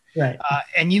look. Right.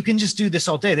 And you can just do this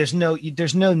all day. There's no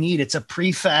need. It's a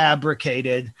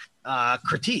prefabricated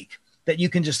critique that you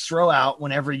can just throw out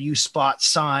whenever you spot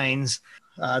signs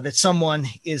that someone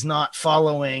is not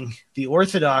following the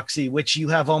orthodoxy, which you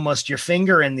have almost your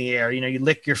finger in the air. You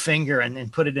lick your finger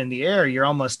and put it in the air. You're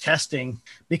almost testing,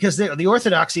 because the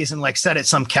orthodoxy isn't like set at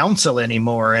some council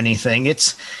anymore or anything.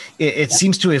 It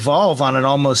seems to evolve on an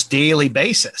almost daily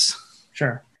basis.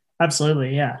 Sure.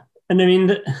 Absolutely. Yeah. And I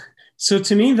mean, so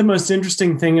to me, the most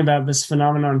interesting thing about this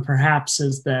phenomenon perhaps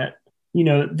is that,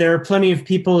 there are plenty of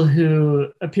people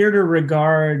who appear to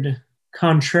regard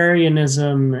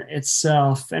contrarianism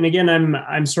itself. And again,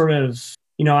 I'm sort of,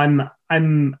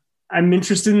 I'm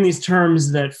interested in these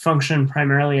terms that function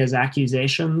primarily as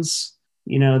accusations,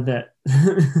 that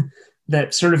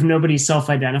that sort of nobody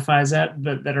self-identifies at,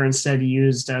 but that are instead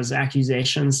used as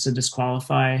accusations to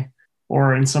disqualify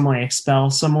or in some way expel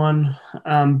someone.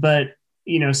 But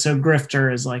so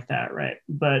grifter is like that, right?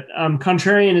 But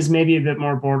contrarian is maybe a bit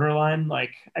more borderline.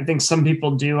 Like, I think some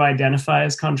people do identify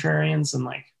as contrarians and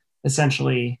like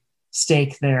essentially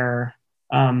stake their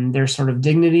sort of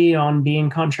dignity on being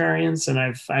contrarians, and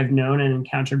I've known and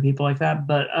encountered people like that.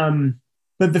 But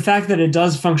the fact that it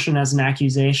does function as an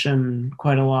accusation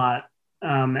quite a lot,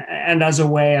 and as a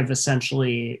way of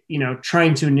essentially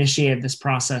trying to initiate this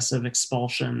process of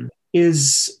expulsion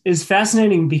is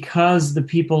fascinating, because the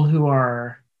people who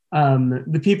are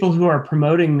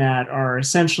promoting that are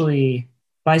essentially,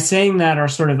 by saying that, are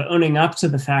sort of owning up to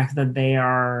the fact that they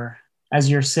are, as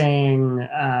you're saying,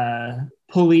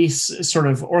 police, sort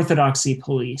of orthodoxy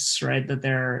police, right? That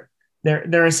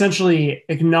they're essentially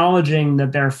acknowledging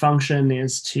that their function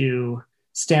is to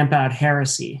stamp out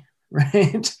heresy,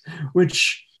 right?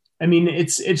 Which, I mean,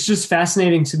 it's just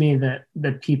fascinating to me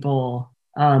that people,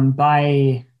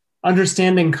 by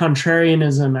understanding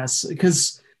contrarianism as,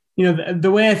 because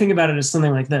the way I think about it is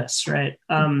something like this, right?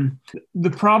 The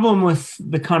problem with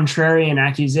the contrarian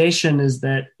accusation is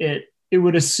that it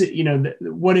would,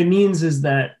 what it means is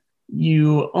that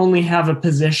you only have a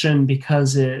position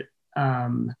because it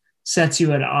sets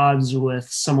you at odds with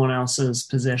someone else's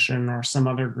position or some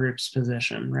other group's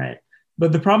position, right?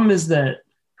 But the problem is that,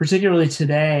 particularly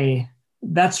today,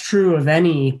 that's true of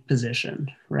any position,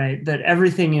 right? That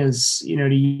everything is,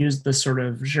 to use the sort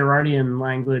of Girardian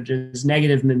language, is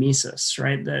negative mimesis,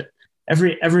 right? That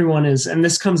everyone is, and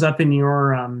this comes up in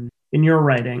your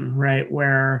writing, right?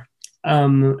 Where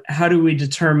how do we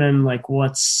determine like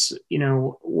what's,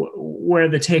 where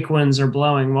the take winds are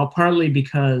blowing? Well, partly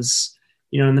because,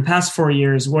 in the past 4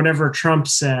 years, whatever Trump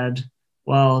said,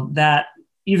 well, that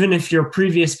even if your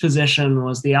previous position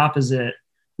was the opposite,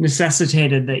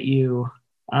 necessitated that you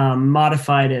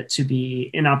modified it to be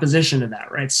in opposition to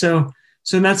that, right? So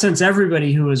in that sense,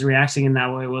 everybody who was reacting in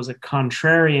that way was a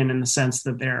contrarian in the sense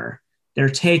that their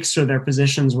takes or their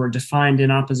positions were defined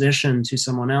in opposition to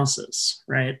someone else's,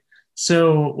 right?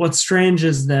 So what's strange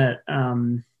is that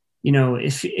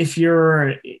if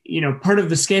you're part of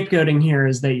the scapegoating here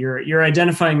is that you're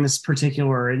identifying this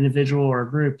particular individual or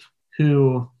group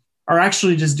who are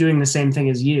actually just doing the same thing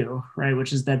as you, right?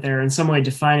 Which is that they're in some way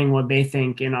defining what they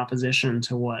think in opposition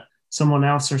to what someone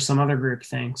else or some other group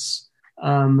thinks.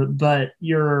 But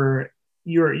you're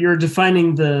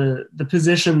defining the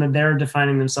position that they're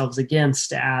defining themselves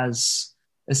against as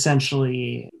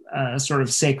essentially a sort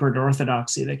of sacred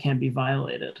orthodoxy that can't be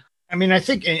violated. I mean, I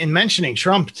think in mentioning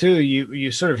Trump too,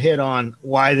 you sort of hit on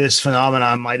why this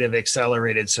phenomenon might have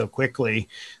accelerated so quickly.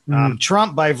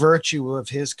 Trump, by virtue of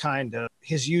his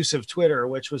use of Twitter,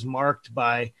 which was marked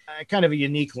by kind of a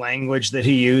unique language that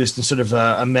he used and sort of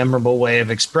a memorable way of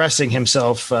expressing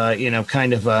himself,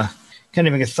 kind of a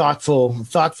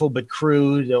thoughtful but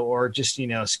crude, or just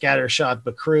scattershot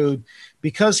but crude,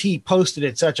 because he posted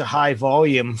at such a high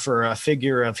volume for a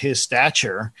figure of his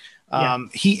stature.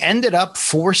 He ended up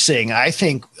forcing, I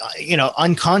think,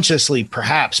 unconsciously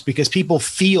perhaps, because people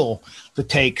feel the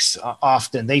takes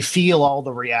often. They feel all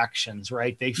the reactions,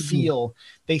 right? They feel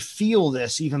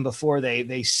this even before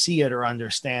they see it or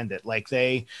understand it. Like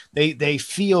they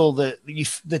feel that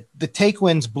the take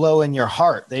winds blow in your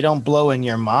heart. They don't blow in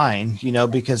your mind,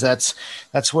 because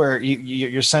that's where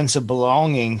your sense of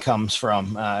belonging comes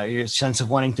from, your sense of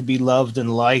wanting to be loved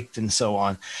and liked and so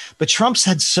on. But Trump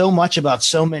said so much about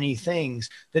so many things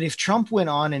that if Trump went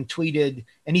on and tweeted,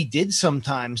 and he did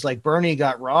sometimes, like Bernie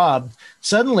got robbed,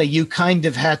 suddenly you kind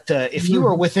of had to, if you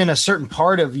were within a certain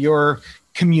part of your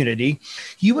community,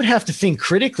 you would have to think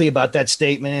critically about that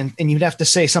statement, and you'd have to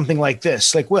say something like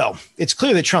this, like, well, it's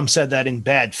clear that Trump said that in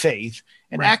bad faith.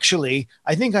 And actually,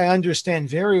 I think I understand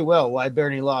very well why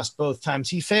Bernie lost both times.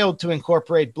 He failed to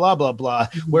incorporate blah, blah, blah,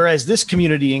 whereas this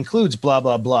community includes blah,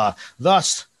 blah, blah.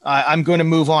 Thus, I'm going to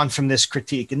move on from this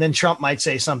critique. And then Trump might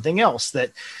say something else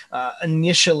that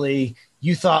initially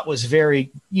you thought was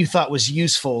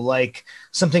useful, like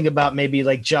something about maybe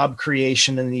like job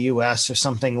creation in the US or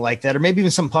something like that, or maybe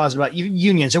even some positive about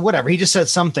unions or whatever. He just said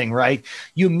something, right?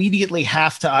 You immediately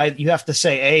have to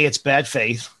say, A, it's bad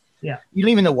faith. Yeah. You don't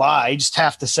even know why. You just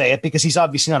have to say it because he's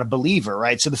obviously not a believer,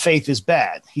 right? So the faith is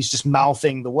bad. He's just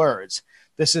mouthing the words.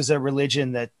 This is a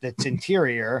religion that's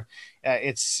interior.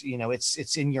 It's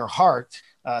in your heart.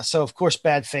 So of course,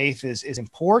 bad faith is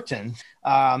important.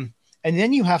 And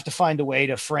then you have to find a way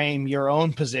to frame your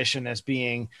own position as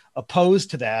being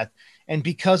opposed to that. And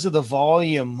because of the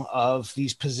volume of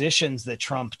these positions that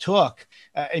Trump took,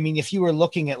 if you were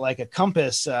looking at like a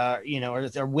compass, or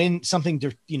wind, something,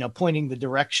 pointing the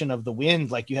direction of the wind,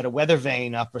 like you had a weather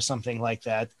vane up or something like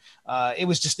that,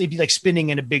 it'd be like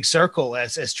spinning in a big circle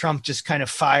as Trump just kind of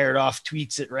fired off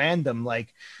tweets at random.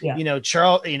 Like,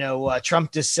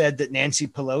 Trump just said that Nancy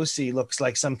Pelosi looks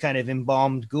like some kind of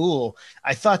embalmed ghoul.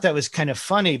 I thought that was kind of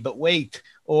funny, but wait.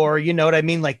 Or, you know what I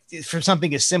mean? Like from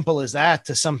something as simple as that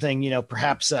to something,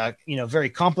 perhaps, very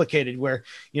complicated where,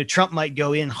 Trump might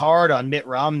go in hard on Mitt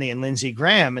Romney and Lindsey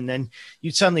Graham. And then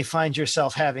you'd suddenly find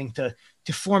yourself having to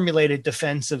formulate a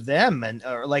defense of them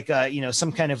or like,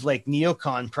 some kind of like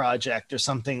neocon project or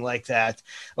something like that,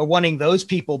 or wanting those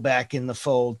people back in the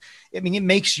fold. It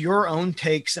makes your own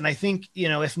takes. And I think,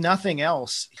 if nothing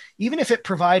else, even if it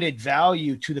provided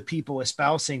value to the people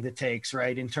espousing the takes,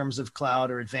 right, in terms of clout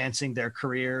or advancing their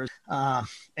careers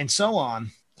and so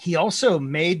on, he also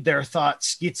made their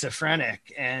thoughts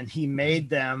schizophrenic, and he made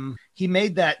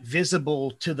that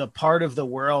visible to the part of the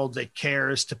world that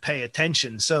cares to pay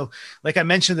attention. So like I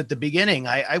mentioned at the beginning,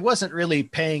 I wasn't really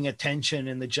paying attention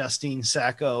in the Justine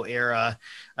Sacco era.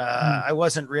 I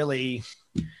wasn't really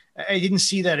I didn't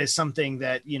see that as something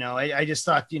that, I just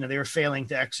thought, they were failing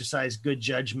to exercise good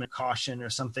judgment, caution, or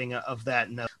something of that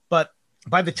note. But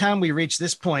by the time we reach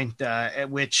this point, at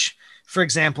which, for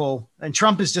example, and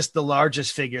Trump is just the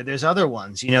largest figure, there's other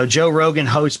ones, Joe Rogan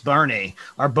hosts Bernie.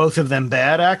 Are both of them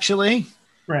bad, actually?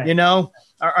 Right.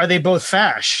 Are they both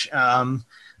fash? I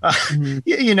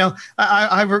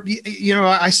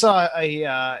saw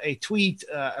a tweet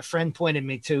a friend pointed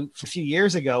me to a few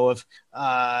years ago of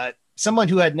someone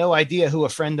who had no idea who a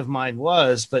friend of mine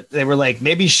was, but they were like,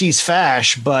 maybe she's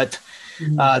fash, but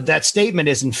that statement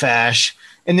isn't fash.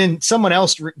 And then someone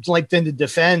else then to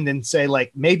defend and say,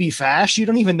 like, maybe fash, you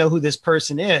don't even know who this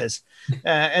person is.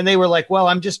 And they were like, well,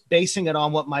 I'm just basing it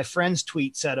on what my friend's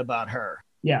tweet said about her.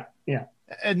 Yeah. Yeah.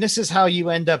 And this is how you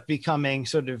end up becoming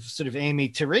sort of Amy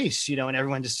Therese, and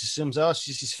everyone just assumes, oh,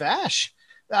 she's fash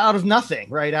out of nothing,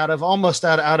 right? Out of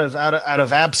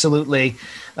absolutely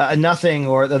nothing,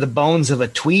 or the bones of a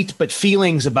tweet, but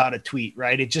feelings about a tweet,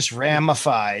 right? It just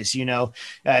ramifies,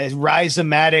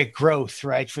 rhizomatic growth,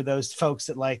 right? For those folks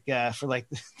that like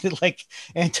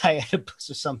anti-Oedipus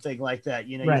or something like that,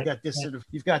 right.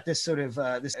 You've got this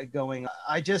going.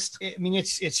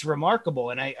 It's remarkable.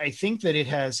 And I think that it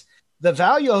has, the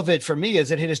value of it for me is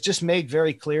that it has just made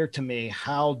very clear to me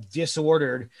how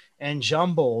disordered and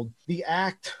jumbled the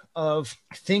act of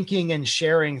thinking and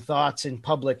sharing thoughts in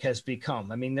public has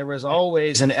become. I mean, there was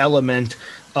always an element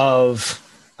of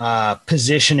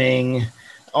positioning,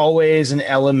 always an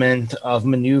element of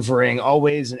maneuvering,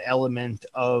 always an element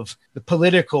of the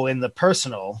political in the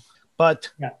personal.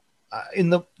 But in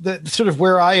the sort of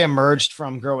where I emerged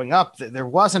from growing up, there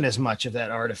wasn't as much of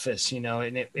that artifice, and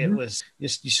it was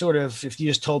just, you sort of, if you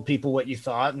just told people what you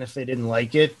thought, and if they didn't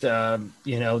like it,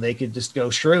 they could just go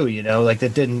shrew, like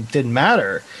that didn't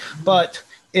matter. But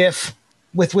if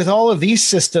with all of these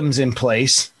systems in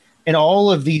place and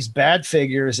all of these bad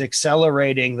figures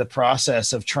accelerating the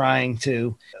process of trying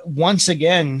to, once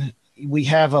again, we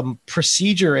have a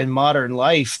procedure in modern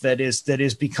life that is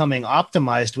becoming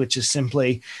optimized, which is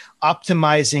simply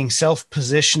optimizing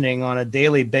self-positioning on a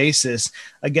daily basis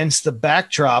against the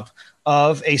backdrop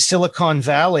of a Silicon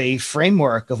Valley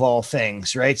framework of all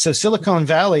things, right? So Silicon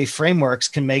Valley frameworks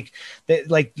can make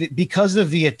that, because of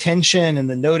the attention and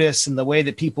the notice and the way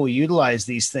that people utilize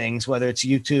these things, whether it's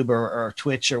YouTube or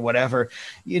Twitch or whatever,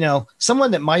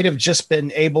 someone that might have just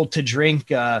been able to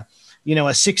drink a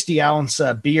 60-ounce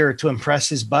beer to impress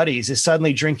his buddies is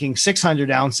suddenly drinking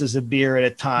 600 ounces of beer at a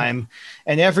time,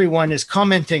 and everyone is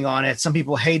commenting on it. Some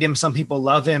people hate him, some people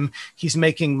love him. He's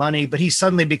making money, but he's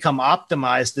suddenly become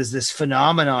optimized as this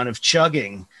phenomenon of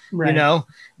chugging, right.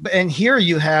 And here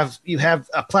you have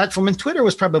a platform, and Twitter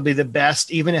was probably the best,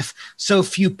 even if so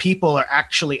few people are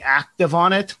actually active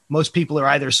on it. Most people are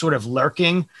either sort of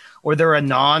lurking, or there are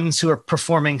anons who are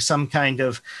performing some kind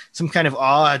of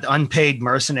odd unpaid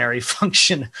mercenary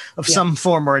function of some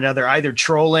form or another, either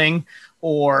trolling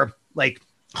or like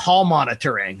hall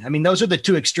monitoring. I mean, those are the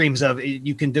two extremes of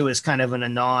you can do as kind of an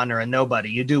anon or a nobody.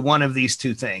 You do one of these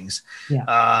two things.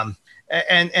 Yeah.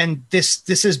 And this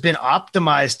has been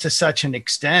optimized to such an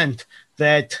extent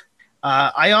that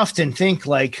I often think,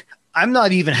 like, I'm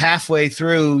not even halfway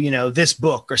through, this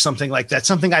book or something like that,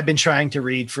 something I've been trying to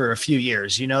read for a few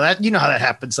years, how that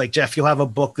happens. Like, Jeff, you'll have a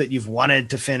book that you've wanted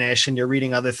to finish and you're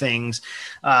reading other things.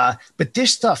 But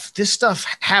this stuff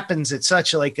happens at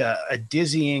such a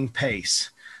dizzying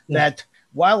pace that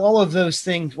while all of those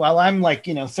things, while I'm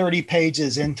 30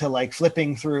 pages into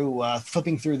flipping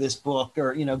through this book,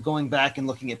 or, going back and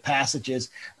looking at passages,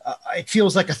 it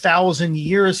feels like 1,000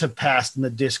 years have passed in the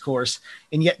discourse,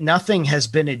 and yet nothing has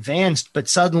been advanced. But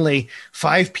suddenly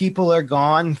 5 people are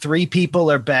gone, 3 people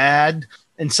are bad,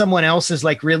 and someone else is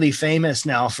really famous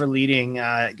now for leading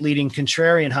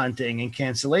contrarian hunting and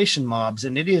cancellation mobs.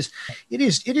 And it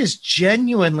is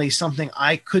genuinely something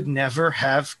I could never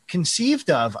have conceived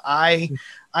of.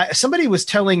 Somebody was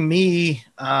telling me,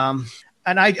 and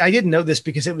I didn't know this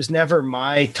because it was never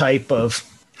my type of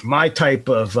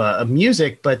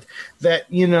music, but that,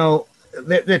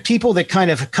 that people that kind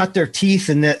of cut their teeth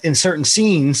in certain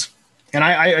scenes. And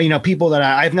I people that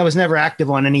I was never active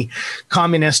on any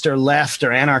communist or left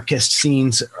or anarchist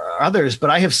scenes or others, but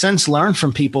I have since learned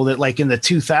from people that in the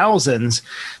 2000s,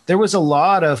 there was a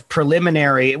lot of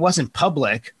preliminary, it wasn't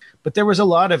public, but there was a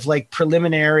lot of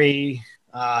preliminary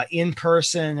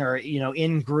in-person or,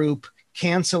 in-group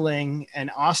canceling and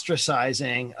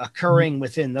ostracizing occurring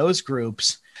within those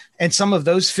groups And some of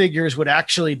those figures would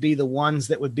actually be the ones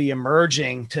that would be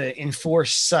emerging to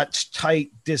enforce such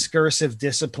tight discursive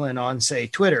discipline on, say,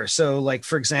 Twitter. So, like,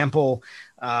 for example,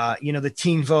 the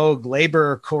Teen Vogue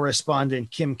labor correspondent,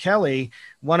 Kim Kelly,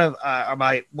 one of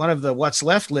the What's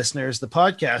Left listeners, the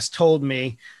podcast, told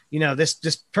me,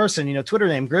 this person, Twitter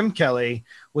name Grim Kelly,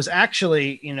 was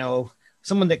actually,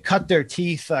 someone that cut their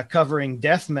teeth covering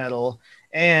death metal.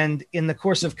 And in the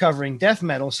course of covering death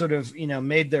metal, sort of,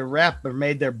 made their rep or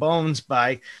made their bones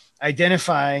by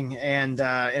identifying and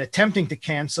attempting to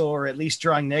cancel, or at least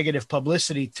drawing negative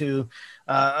publicity to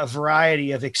a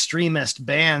variety of extremist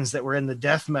bands that were in the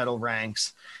death metal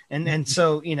ranks. And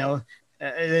so,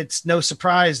 it's no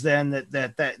surprise then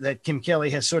that Kim Kelly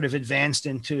has sort of advanced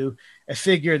into a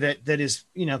figure that is,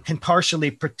 can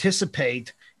partially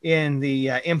participate in the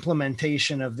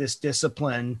implementation of this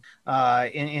discipline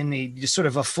in the just sort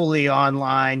of a fully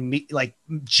online, like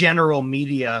general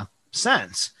media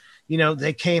sense.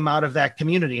 They came out of that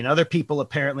community, and other people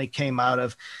apparently came out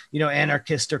of,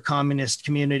 anarchist or communist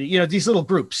community, these little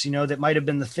groups, that might've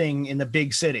been the thing in the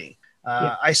big city.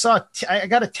 Yeah. I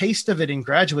got a taste of it in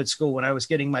graduate school when I was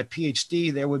getting my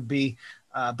PhD. There would be,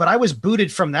 but I was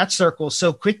booted from that circle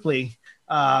so quickly,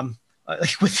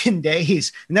 like within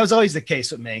days. And that was always the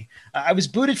case with me. I was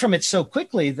booted from it so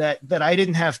quickly that I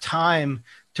didn't have time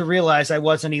to realize I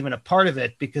wasn't even a part of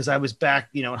it, because I was back,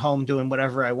 at home doing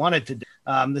whatever I wanted to do.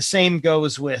 The same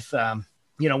goes with,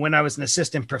 when I was an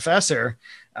assistant professor,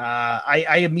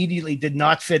 I immediately did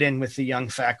not fit in with the young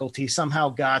faculty.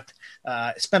 Somehow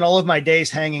spent all of my days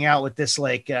hanging out with this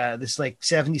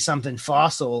 70 something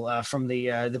fossil from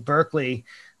the Berkeley,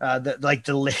 the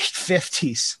late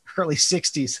 50s, early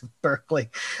 60s of Berkeley,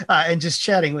 and just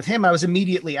chatting with him. I was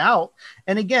immediately out.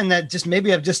 And again, that just,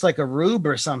 maybe I'm just like a rube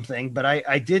or something, but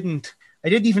I didn't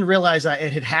even realize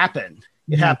it had happened.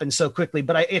 It happened so quickly,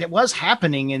 but it was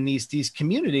happening in these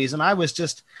communities. And I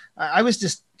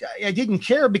didn't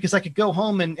care, because I could go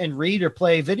home and read or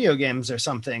play video games or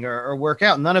something, or work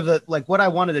out. None of the, like, what I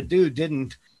wanted to do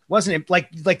wasn't like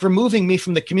removing me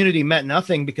from the community meant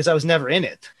nothing, because I was never in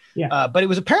it. Yeah. But it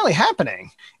was apparently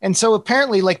happening. And so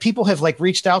apparently, like, people have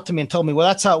reached out to me and told me, well,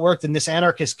 that's how it worked in this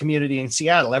anarchist community in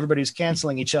Seattle. Everybody was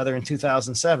canceling each other in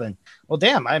 2007. Well,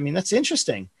 damn, I mean, that's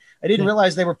interesting. I didn't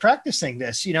realize they were practicing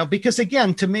this, because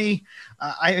again, to me,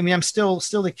 I'm still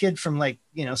the kid from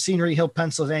Scenery Hill,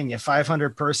 Pennsylvania,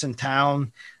 500 person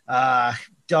town.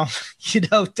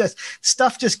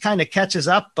 Stuff just kind of catches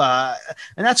up.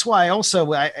 And that's why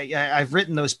also I've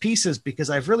written those pieces, because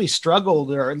I've really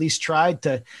struggled, or at least tried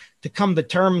to come to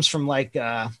terms from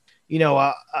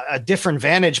a different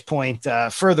vantage point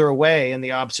further away in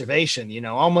the observation,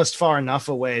 almost far enough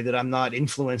away that I'm not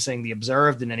influencing the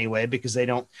observed in any way, because they're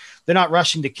not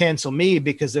rushing to cancel me,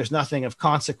 because there's nothing of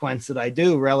consequence that I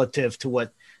do relative to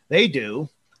what they do,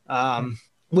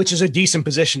 which is a decent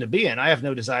position to be in. I have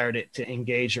no desire to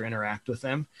engage or interact with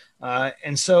them.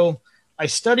 And so I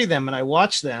study them and I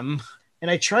watch them, and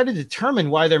I try to determine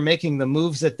why they're making the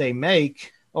moves that they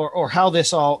make, or how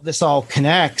this all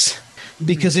connects.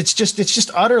 Because it's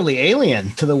just utterly alien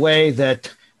to the way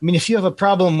that, if you have a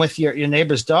problem with your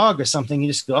neighbor's dog or something, you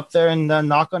just go up there and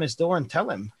knock on his door and tell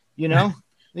him,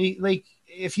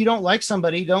 if you don't like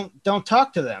somebody, don't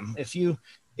talk to them. If you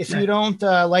don't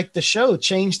like the show,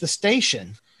 change the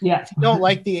station. Yeah. If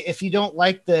you don't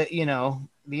like the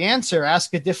answer,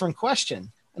 ask a different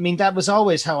question. That was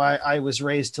always how I was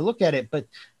raised to look at it, but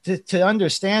to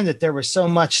understand that there was so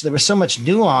much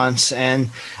nuance, and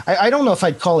I don't know if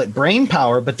I'd call it brain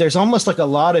power, but there's almost like a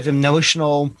lot of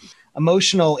emotional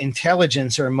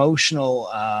intelligence, or emotional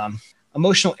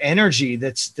energy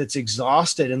that's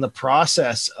exhausted in the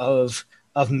process of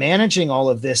managing all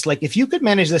of this. Like, if you could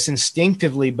manage this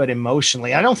instinctively but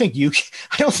emotionally, I don't think you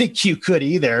could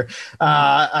either.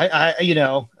 I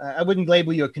wouldn't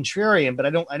label you a contrarian, but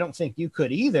I don't think you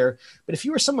could either. But if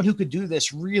you were someone who could do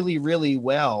this really, really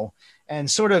well, and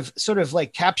sort of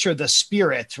like capture the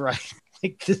spirit, right?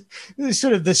 Like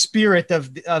the spirit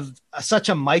of such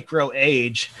a micro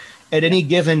age at any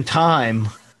given time,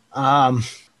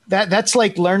 that's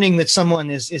like learning that someone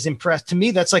is impressed. To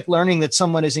me, that's like learning that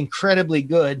someone is incredibly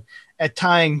good at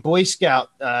tying Boy Scout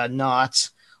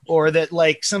knots, or that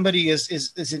like somebody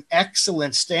is an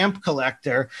excellent stamp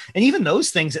collector. And even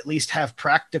those things at least have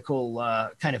practical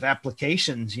kind of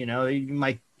applications. You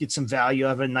might get some value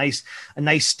of a nice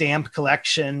stamp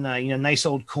collection, nice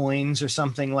old coins or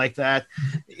something like that.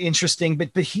 Interesting.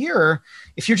 But here,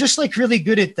 if you're just like really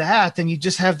good at that, then you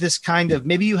just have this kind of,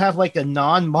 maybe you have like a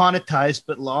non-monetized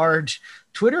but large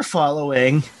Twitter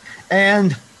following.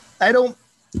 And I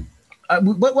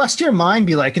what must your mind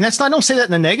be like? And that's not, I don't say that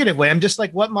in a negative way. I'm just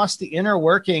like, what must the inner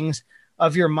workings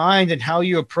of your mind and how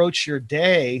you approach your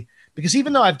day? Because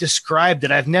even though I've described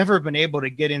it, I've never been able to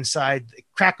get inside,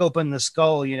 crack open the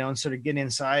skull, and sort of get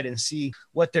inside and see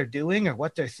what they're doing or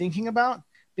what they're thinking about,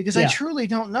 because I truly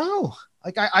don't know.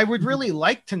 Like I would really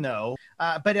like to know,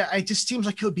 but it just seems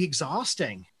like it would be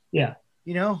exhausting. Yeah.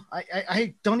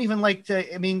 I don't even like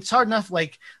to, I mean, it's hard enough.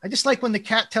 Like, I just like when the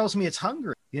cat tells me it's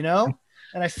hungry, and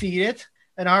I feed it,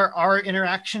 and our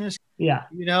interaction is,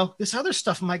 this other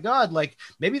stuff. My God, like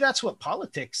maybe that's what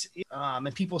politics is.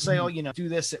 And people say, do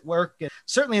this at work. And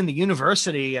certainly in the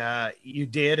university, you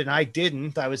did, and I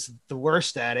didn't. I was the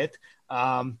worst at it.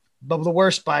 But the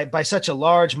worst by such a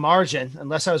large margin,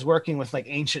 unless I was working with like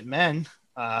ancient men.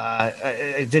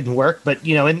 It didn't work, but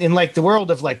in like the world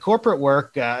of like corporate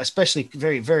work, especially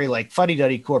very, very like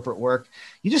fuddy-duddy corporate work,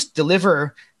 you just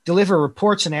deliver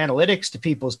reports and analytics to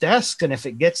people's desks. And if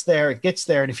it gets there, it gets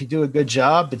there. And if you do a good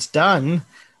job, it's done.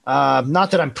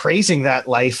 Not that I'm praising that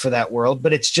life for that world,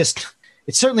 but it's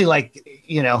certainly like,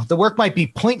 the work might be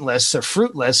pointless or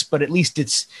fruitless, but at least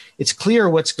it's clear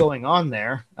what's going on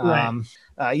there. Right.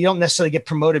 You don't necessarily get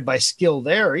promoted by skill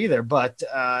there either, but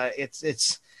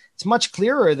it's much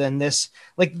clearer than this.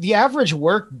 Like the average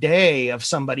work day of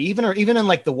somebody, even in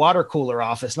like the water cooler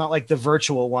office, not like the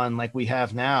virtual one like we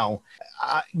have now.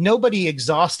 Nobody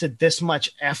exhausted this much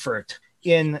effort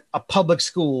in a public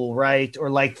school, right?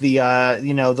 Or like the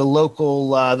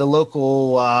local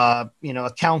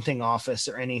accounting office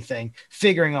or anything,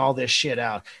 figuring all this shit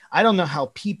out. I don't know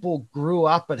how people grew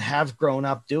up and have grown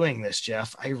up doing this,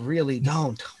 Jeff. I really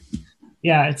don't.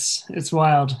 Yeah, it's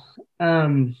wild.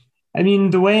 I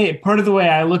mean, part of the way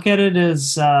I look at it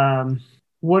is,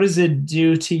 what does it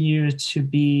do to you to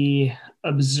be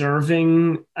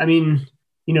observing? I mean,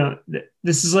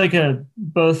 this is like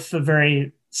both a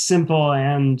very simple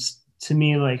and to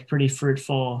me, like pretty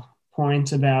fruitful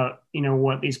point about,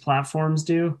 what these platforms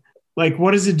do. Like,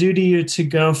 what does it do to you to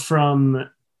go from,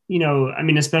 I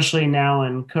mean, especially now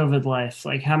in COVID life,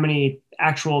 like how many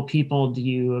actual people do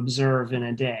you observe in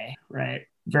a day, right?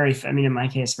 In my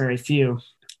case, very few.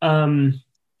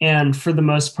 And for the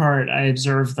most part, I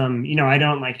observe them, I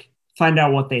don't like find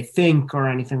out what they think or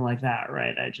anything like that.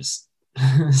 Right. I just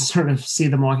sort of see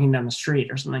them walking down the street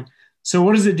or something. So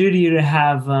what does it do to you to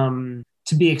have,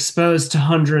 to be exposed to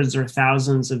hundreds or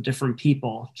thousands of different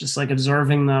people, just like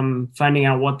observing them, finding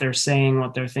out what they're saying,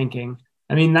 what they're thinking?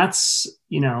 I mean, that's,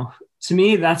 to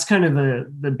me, that's kind of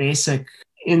the basic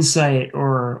insight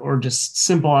or just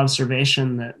simple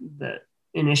observation that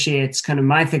initiates kind of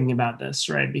my thinking about this,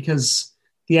 right? Because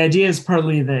the idea is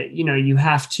partly that, you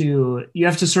have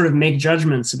to sort of make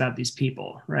judgments about these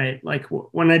people, right? Like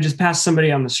when I just pass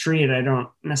somebody on the street, I don't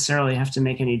necessarily have to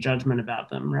make any judgment about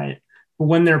them, right? But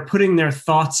when they're putting their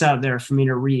thoughts out there for me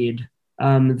to read,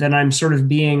 then I'm sort of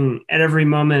being at every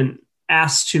moment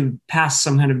asked to pass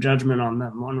some kind of judgment on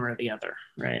them one way or the other,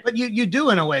 right? But you do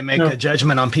in a way make a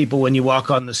judgment on people when you walk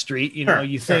on the street.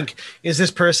 You think, is this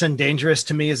person dangerous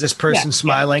to me? Is this person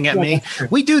smiling at me?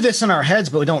 We do this in our heads,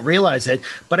 but we don't realize it.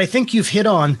 But I think you've hit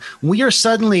on, we are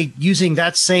suddenly using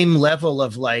that same level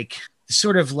of like,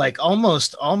 sort of like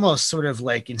almost sort of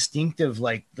like instinctive,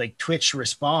 like twitch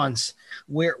response,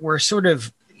 where we're sort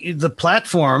of, the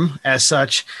platform as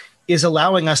such is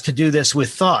allowing us to do this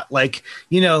with thought. Like,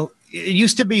 it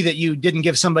used to be that you didn't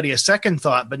give somebody a second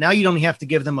thought, but now you don't have to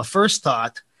give them a first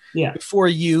thought before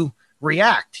you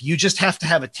react. You just have to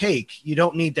have a take. You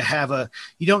don't need to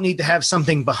have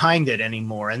something behind it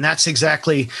anymore. And that's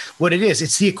exactly what it is.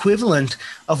 It's the equivalent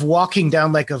of walking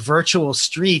down like a virtual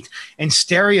street and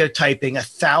stereotyping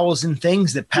 1,000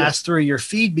 things that pass through your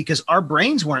feed, because our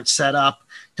brains weren't set up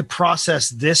to process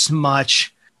this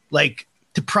much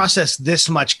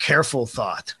careful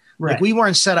thought. Right. Like we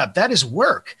weren't set up. That is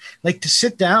work. Like to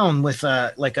sit down with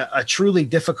a truly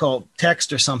difficult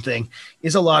text or something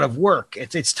is a lot of work.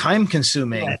 It's time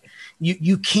consuming. Right.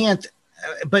 You can't.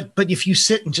 But if you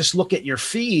sit and just look at your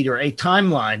feed or a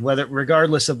timeline,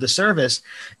 regardless of the service,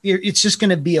 it's just going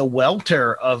to be a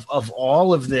welter of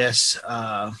all of this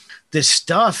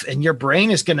stuff, and your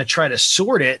brain is going to try to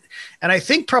sort it. And I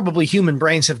think probably human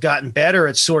brains have gotten better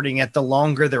at sorting it the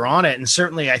longer they're on it. And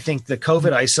certainly I think the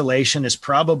COVID isolation is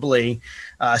probably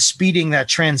speeding that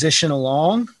transition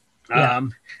along. Yeah.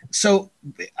 So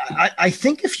I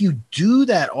think if you do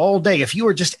that all day, if you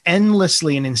are just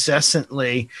endlessly and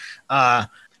incessantly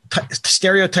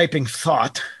stereotyping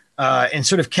thought and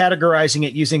sort of categorizing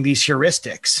it using these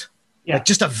heuristics, like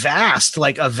just a vast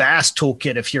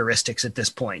toolkit of heuristics at this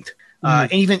point.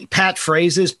 And even pat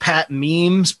phrases, pat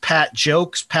memes, pat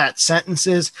jokes, pat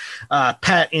sentences,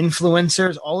 pat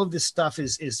influencers. All of this stuff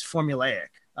is formulaic.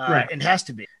 Right. It has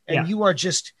to be. And you are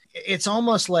just, it's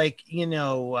almost like, you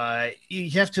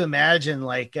have to imagine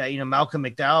like, Malcolm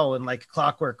McDowell in like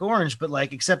Clockwork Orange, but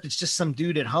like, except it's just some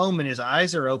dude at home and his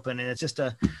eyes are open and it's just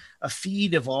a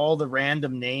feed of all the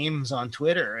random names on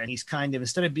Twitter. And he's kind of,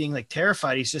 instead of being like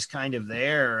terrified, he's just kind of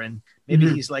there. And maybe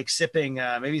he's like sipping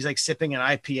an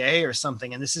IPA or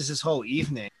something. And this is his whole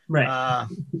evening. Right.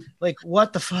 Like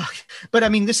what the fuck? But I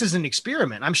mean, this is an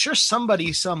experiment. I'm sure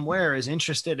somebody somewhere is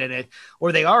interested in it,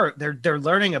 or they're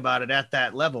learning about it at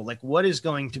that level. Like what is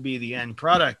going to be the end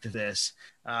product of this?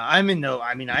 I have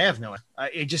no,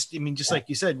 just like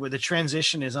you said, where the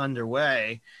transition is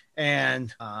underway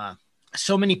and,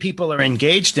 so many people are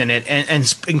engaged in it, and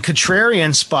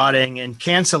contrarian spotting and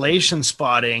cancellation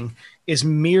spotting is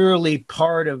merely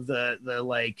part of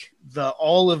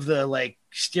all of the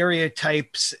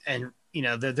stereotypes and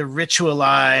the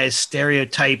ritualized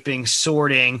stereotyping,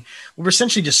 sorting. We're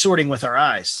essentially just sorting with our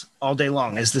eyes all day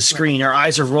long as the screen. Our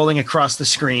eyes are rolling across the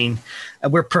screen.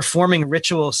 And we're performing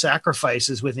ritual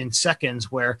sacrifices within seconds,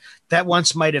 where that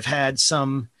once might have had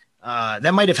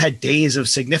days of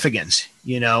significance.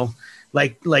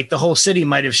 Like the whole city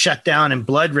might have shut down and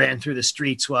blood ran through the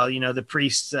streets while, the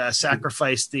priests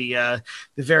sacrificed the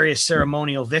various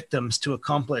ceremonial victims to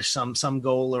accomplish some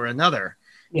goal or another,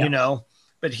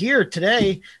 But here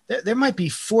today, there might be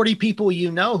 40 people,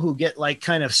 who get like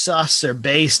kind of sus or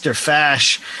based or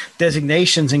fash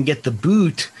designations and get the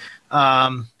boot.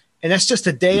 And that's just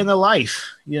a day in the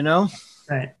life,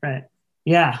 Right.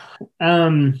 Yeah.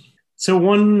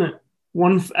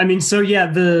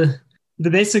 The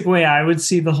basic way I would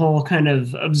see the whole kind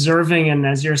of observing and,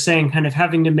 as you're saying, kind of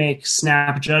having to make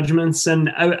snap judgments. And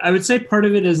I would say part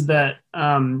of it is that,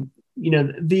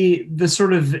 the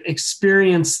sort of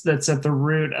experience that's at the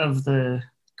root of the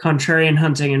contrarian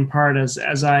hunting, in part,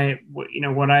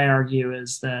 what I argue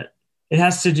is that it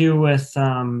has to do with,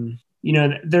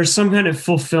 there's some kind of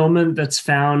fulfillment that's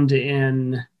found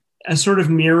in a sort of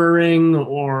mirroring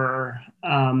or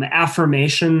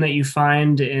affirmation that you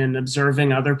find in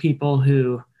observing other people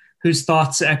whose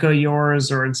thoughts echo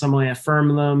yours or in some way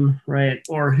affirm them, right?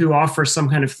 Or who offer some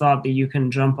kind of thought that you can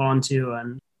jump onto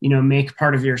and, make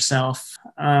part of yourself.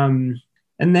 And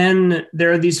then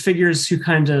there are these figures who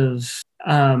kind of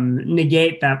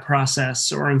negate that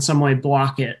process or in some way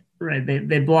block it, right?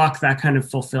 They block that kind of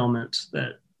fulfillment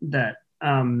that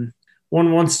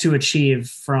one wants to achieve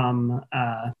from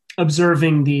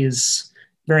observing these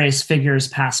various figures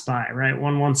pass by, right?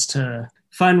 One wants to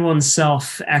find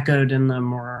oneself echoed in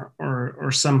them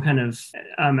or some kind of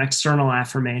external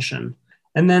affirmation.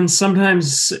 And then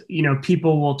sometimes,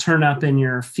 people will turn up in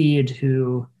your feed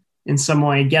who in some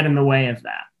way get in the way of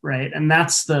that, right? And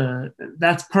that's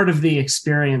part of the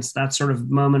experience, that sort of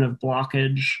moment of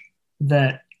blockage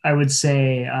that I would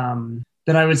say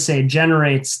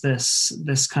generates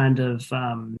this kind of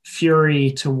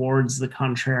fury towards the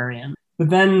contrarian. But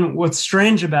then what's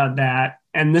strange about that,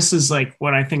 and this is like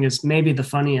what I think is maybe the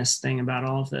funniest thing about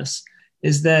all of this,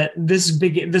 is that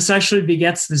this actually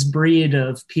begets this breed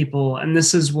of people. And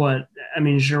this is what,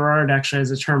 Girard actually has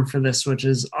a term for this, which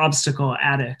is obstacle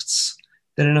addicts.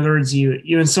 That in other words, you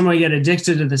in some way get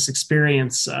addicted to this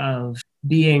experience of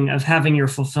having your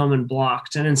fulfillment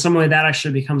blocked. And in some way that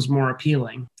actually becomes more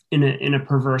appealing in a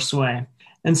perverse way.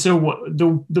 And so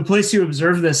the place you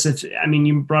observe this,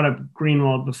 you brought up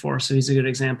Greenwald before, so he's a good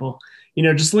example.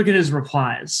 Just look at his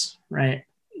replies, right?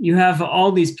 You have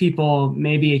all these people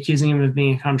maybe accusing him of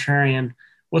being a contrarian.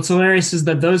 What's hilarious is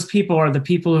that those people are the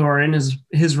people who are in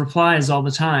his replies all the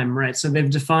time, right? So they've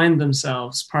defined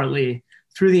themselves partly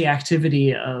through the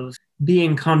activity of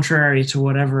being contrary to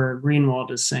whatever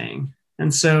Greenwald is saying.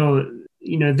 And so,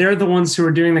 they're the ones who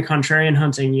are doing the contrarian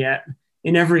hunting, yet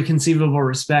in every conceivable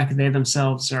respect, they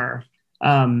themselves are,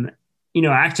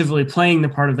 actively playing the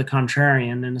part of the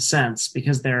contrarian in a sense,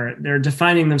 because they're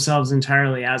defining themselves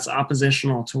entirely as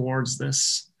oppositional towards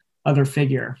this other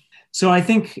figure. So I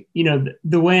think,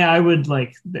 the way I would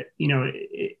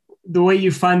the way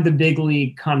you find the big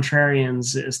league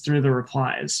contrarians is through the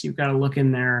replies. You've got to look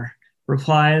in their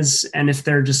replies. And if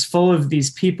they're just full of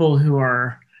these people who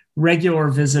are regular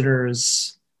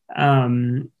visitors,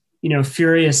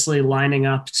 furiously lining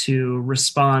up to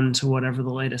respond to whatever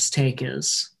the latest take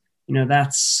is,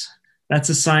 that's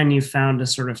a sign you've found a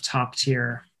sort of top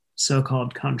tier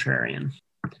so-called contrarian.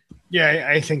 Yeah,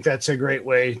 I think that's a great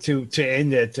way to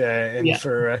end it.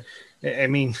 For I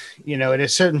mean, at a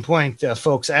certain point,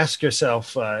 folks, ask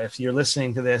yourself if you're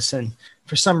listening to this, and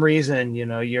for some reason,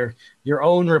 your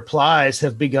own replies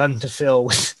have begun to fill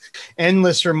with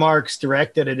endless remarks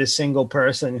directed at a single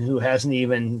person who hasn't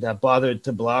even bothered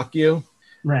to block you.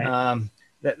 Right.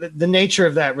 The nature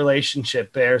of that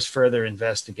relationship bears further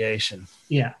investigation.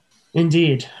 Yeah,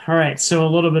 indeed. All right. So a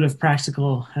little bit of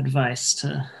practical advice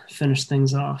to finish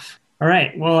things off. All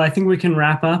right. Well, I think we can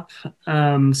wrap up.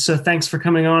 So thanks for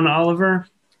coming on, Oliver.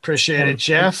 Appreciate it,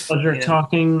 Jeff. Pleasure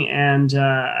talking. And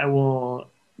I will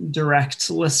direct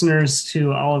listeners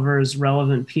to Oliver's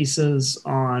relevant pieces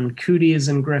on cooties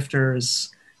and grifters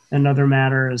and other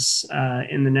matters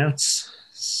in the notes.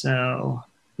 So,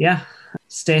 yeah,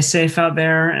 stay safe out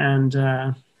there,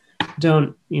 and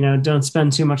don't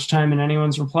spend too much time in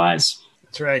anyone's replies.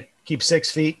 That's right. Keep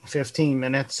 6 feet, 15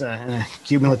 minutes, in a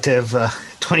cumulative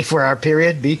 24-hour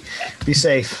period. Be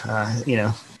safe,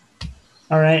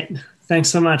 All right. Thanks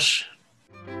so much.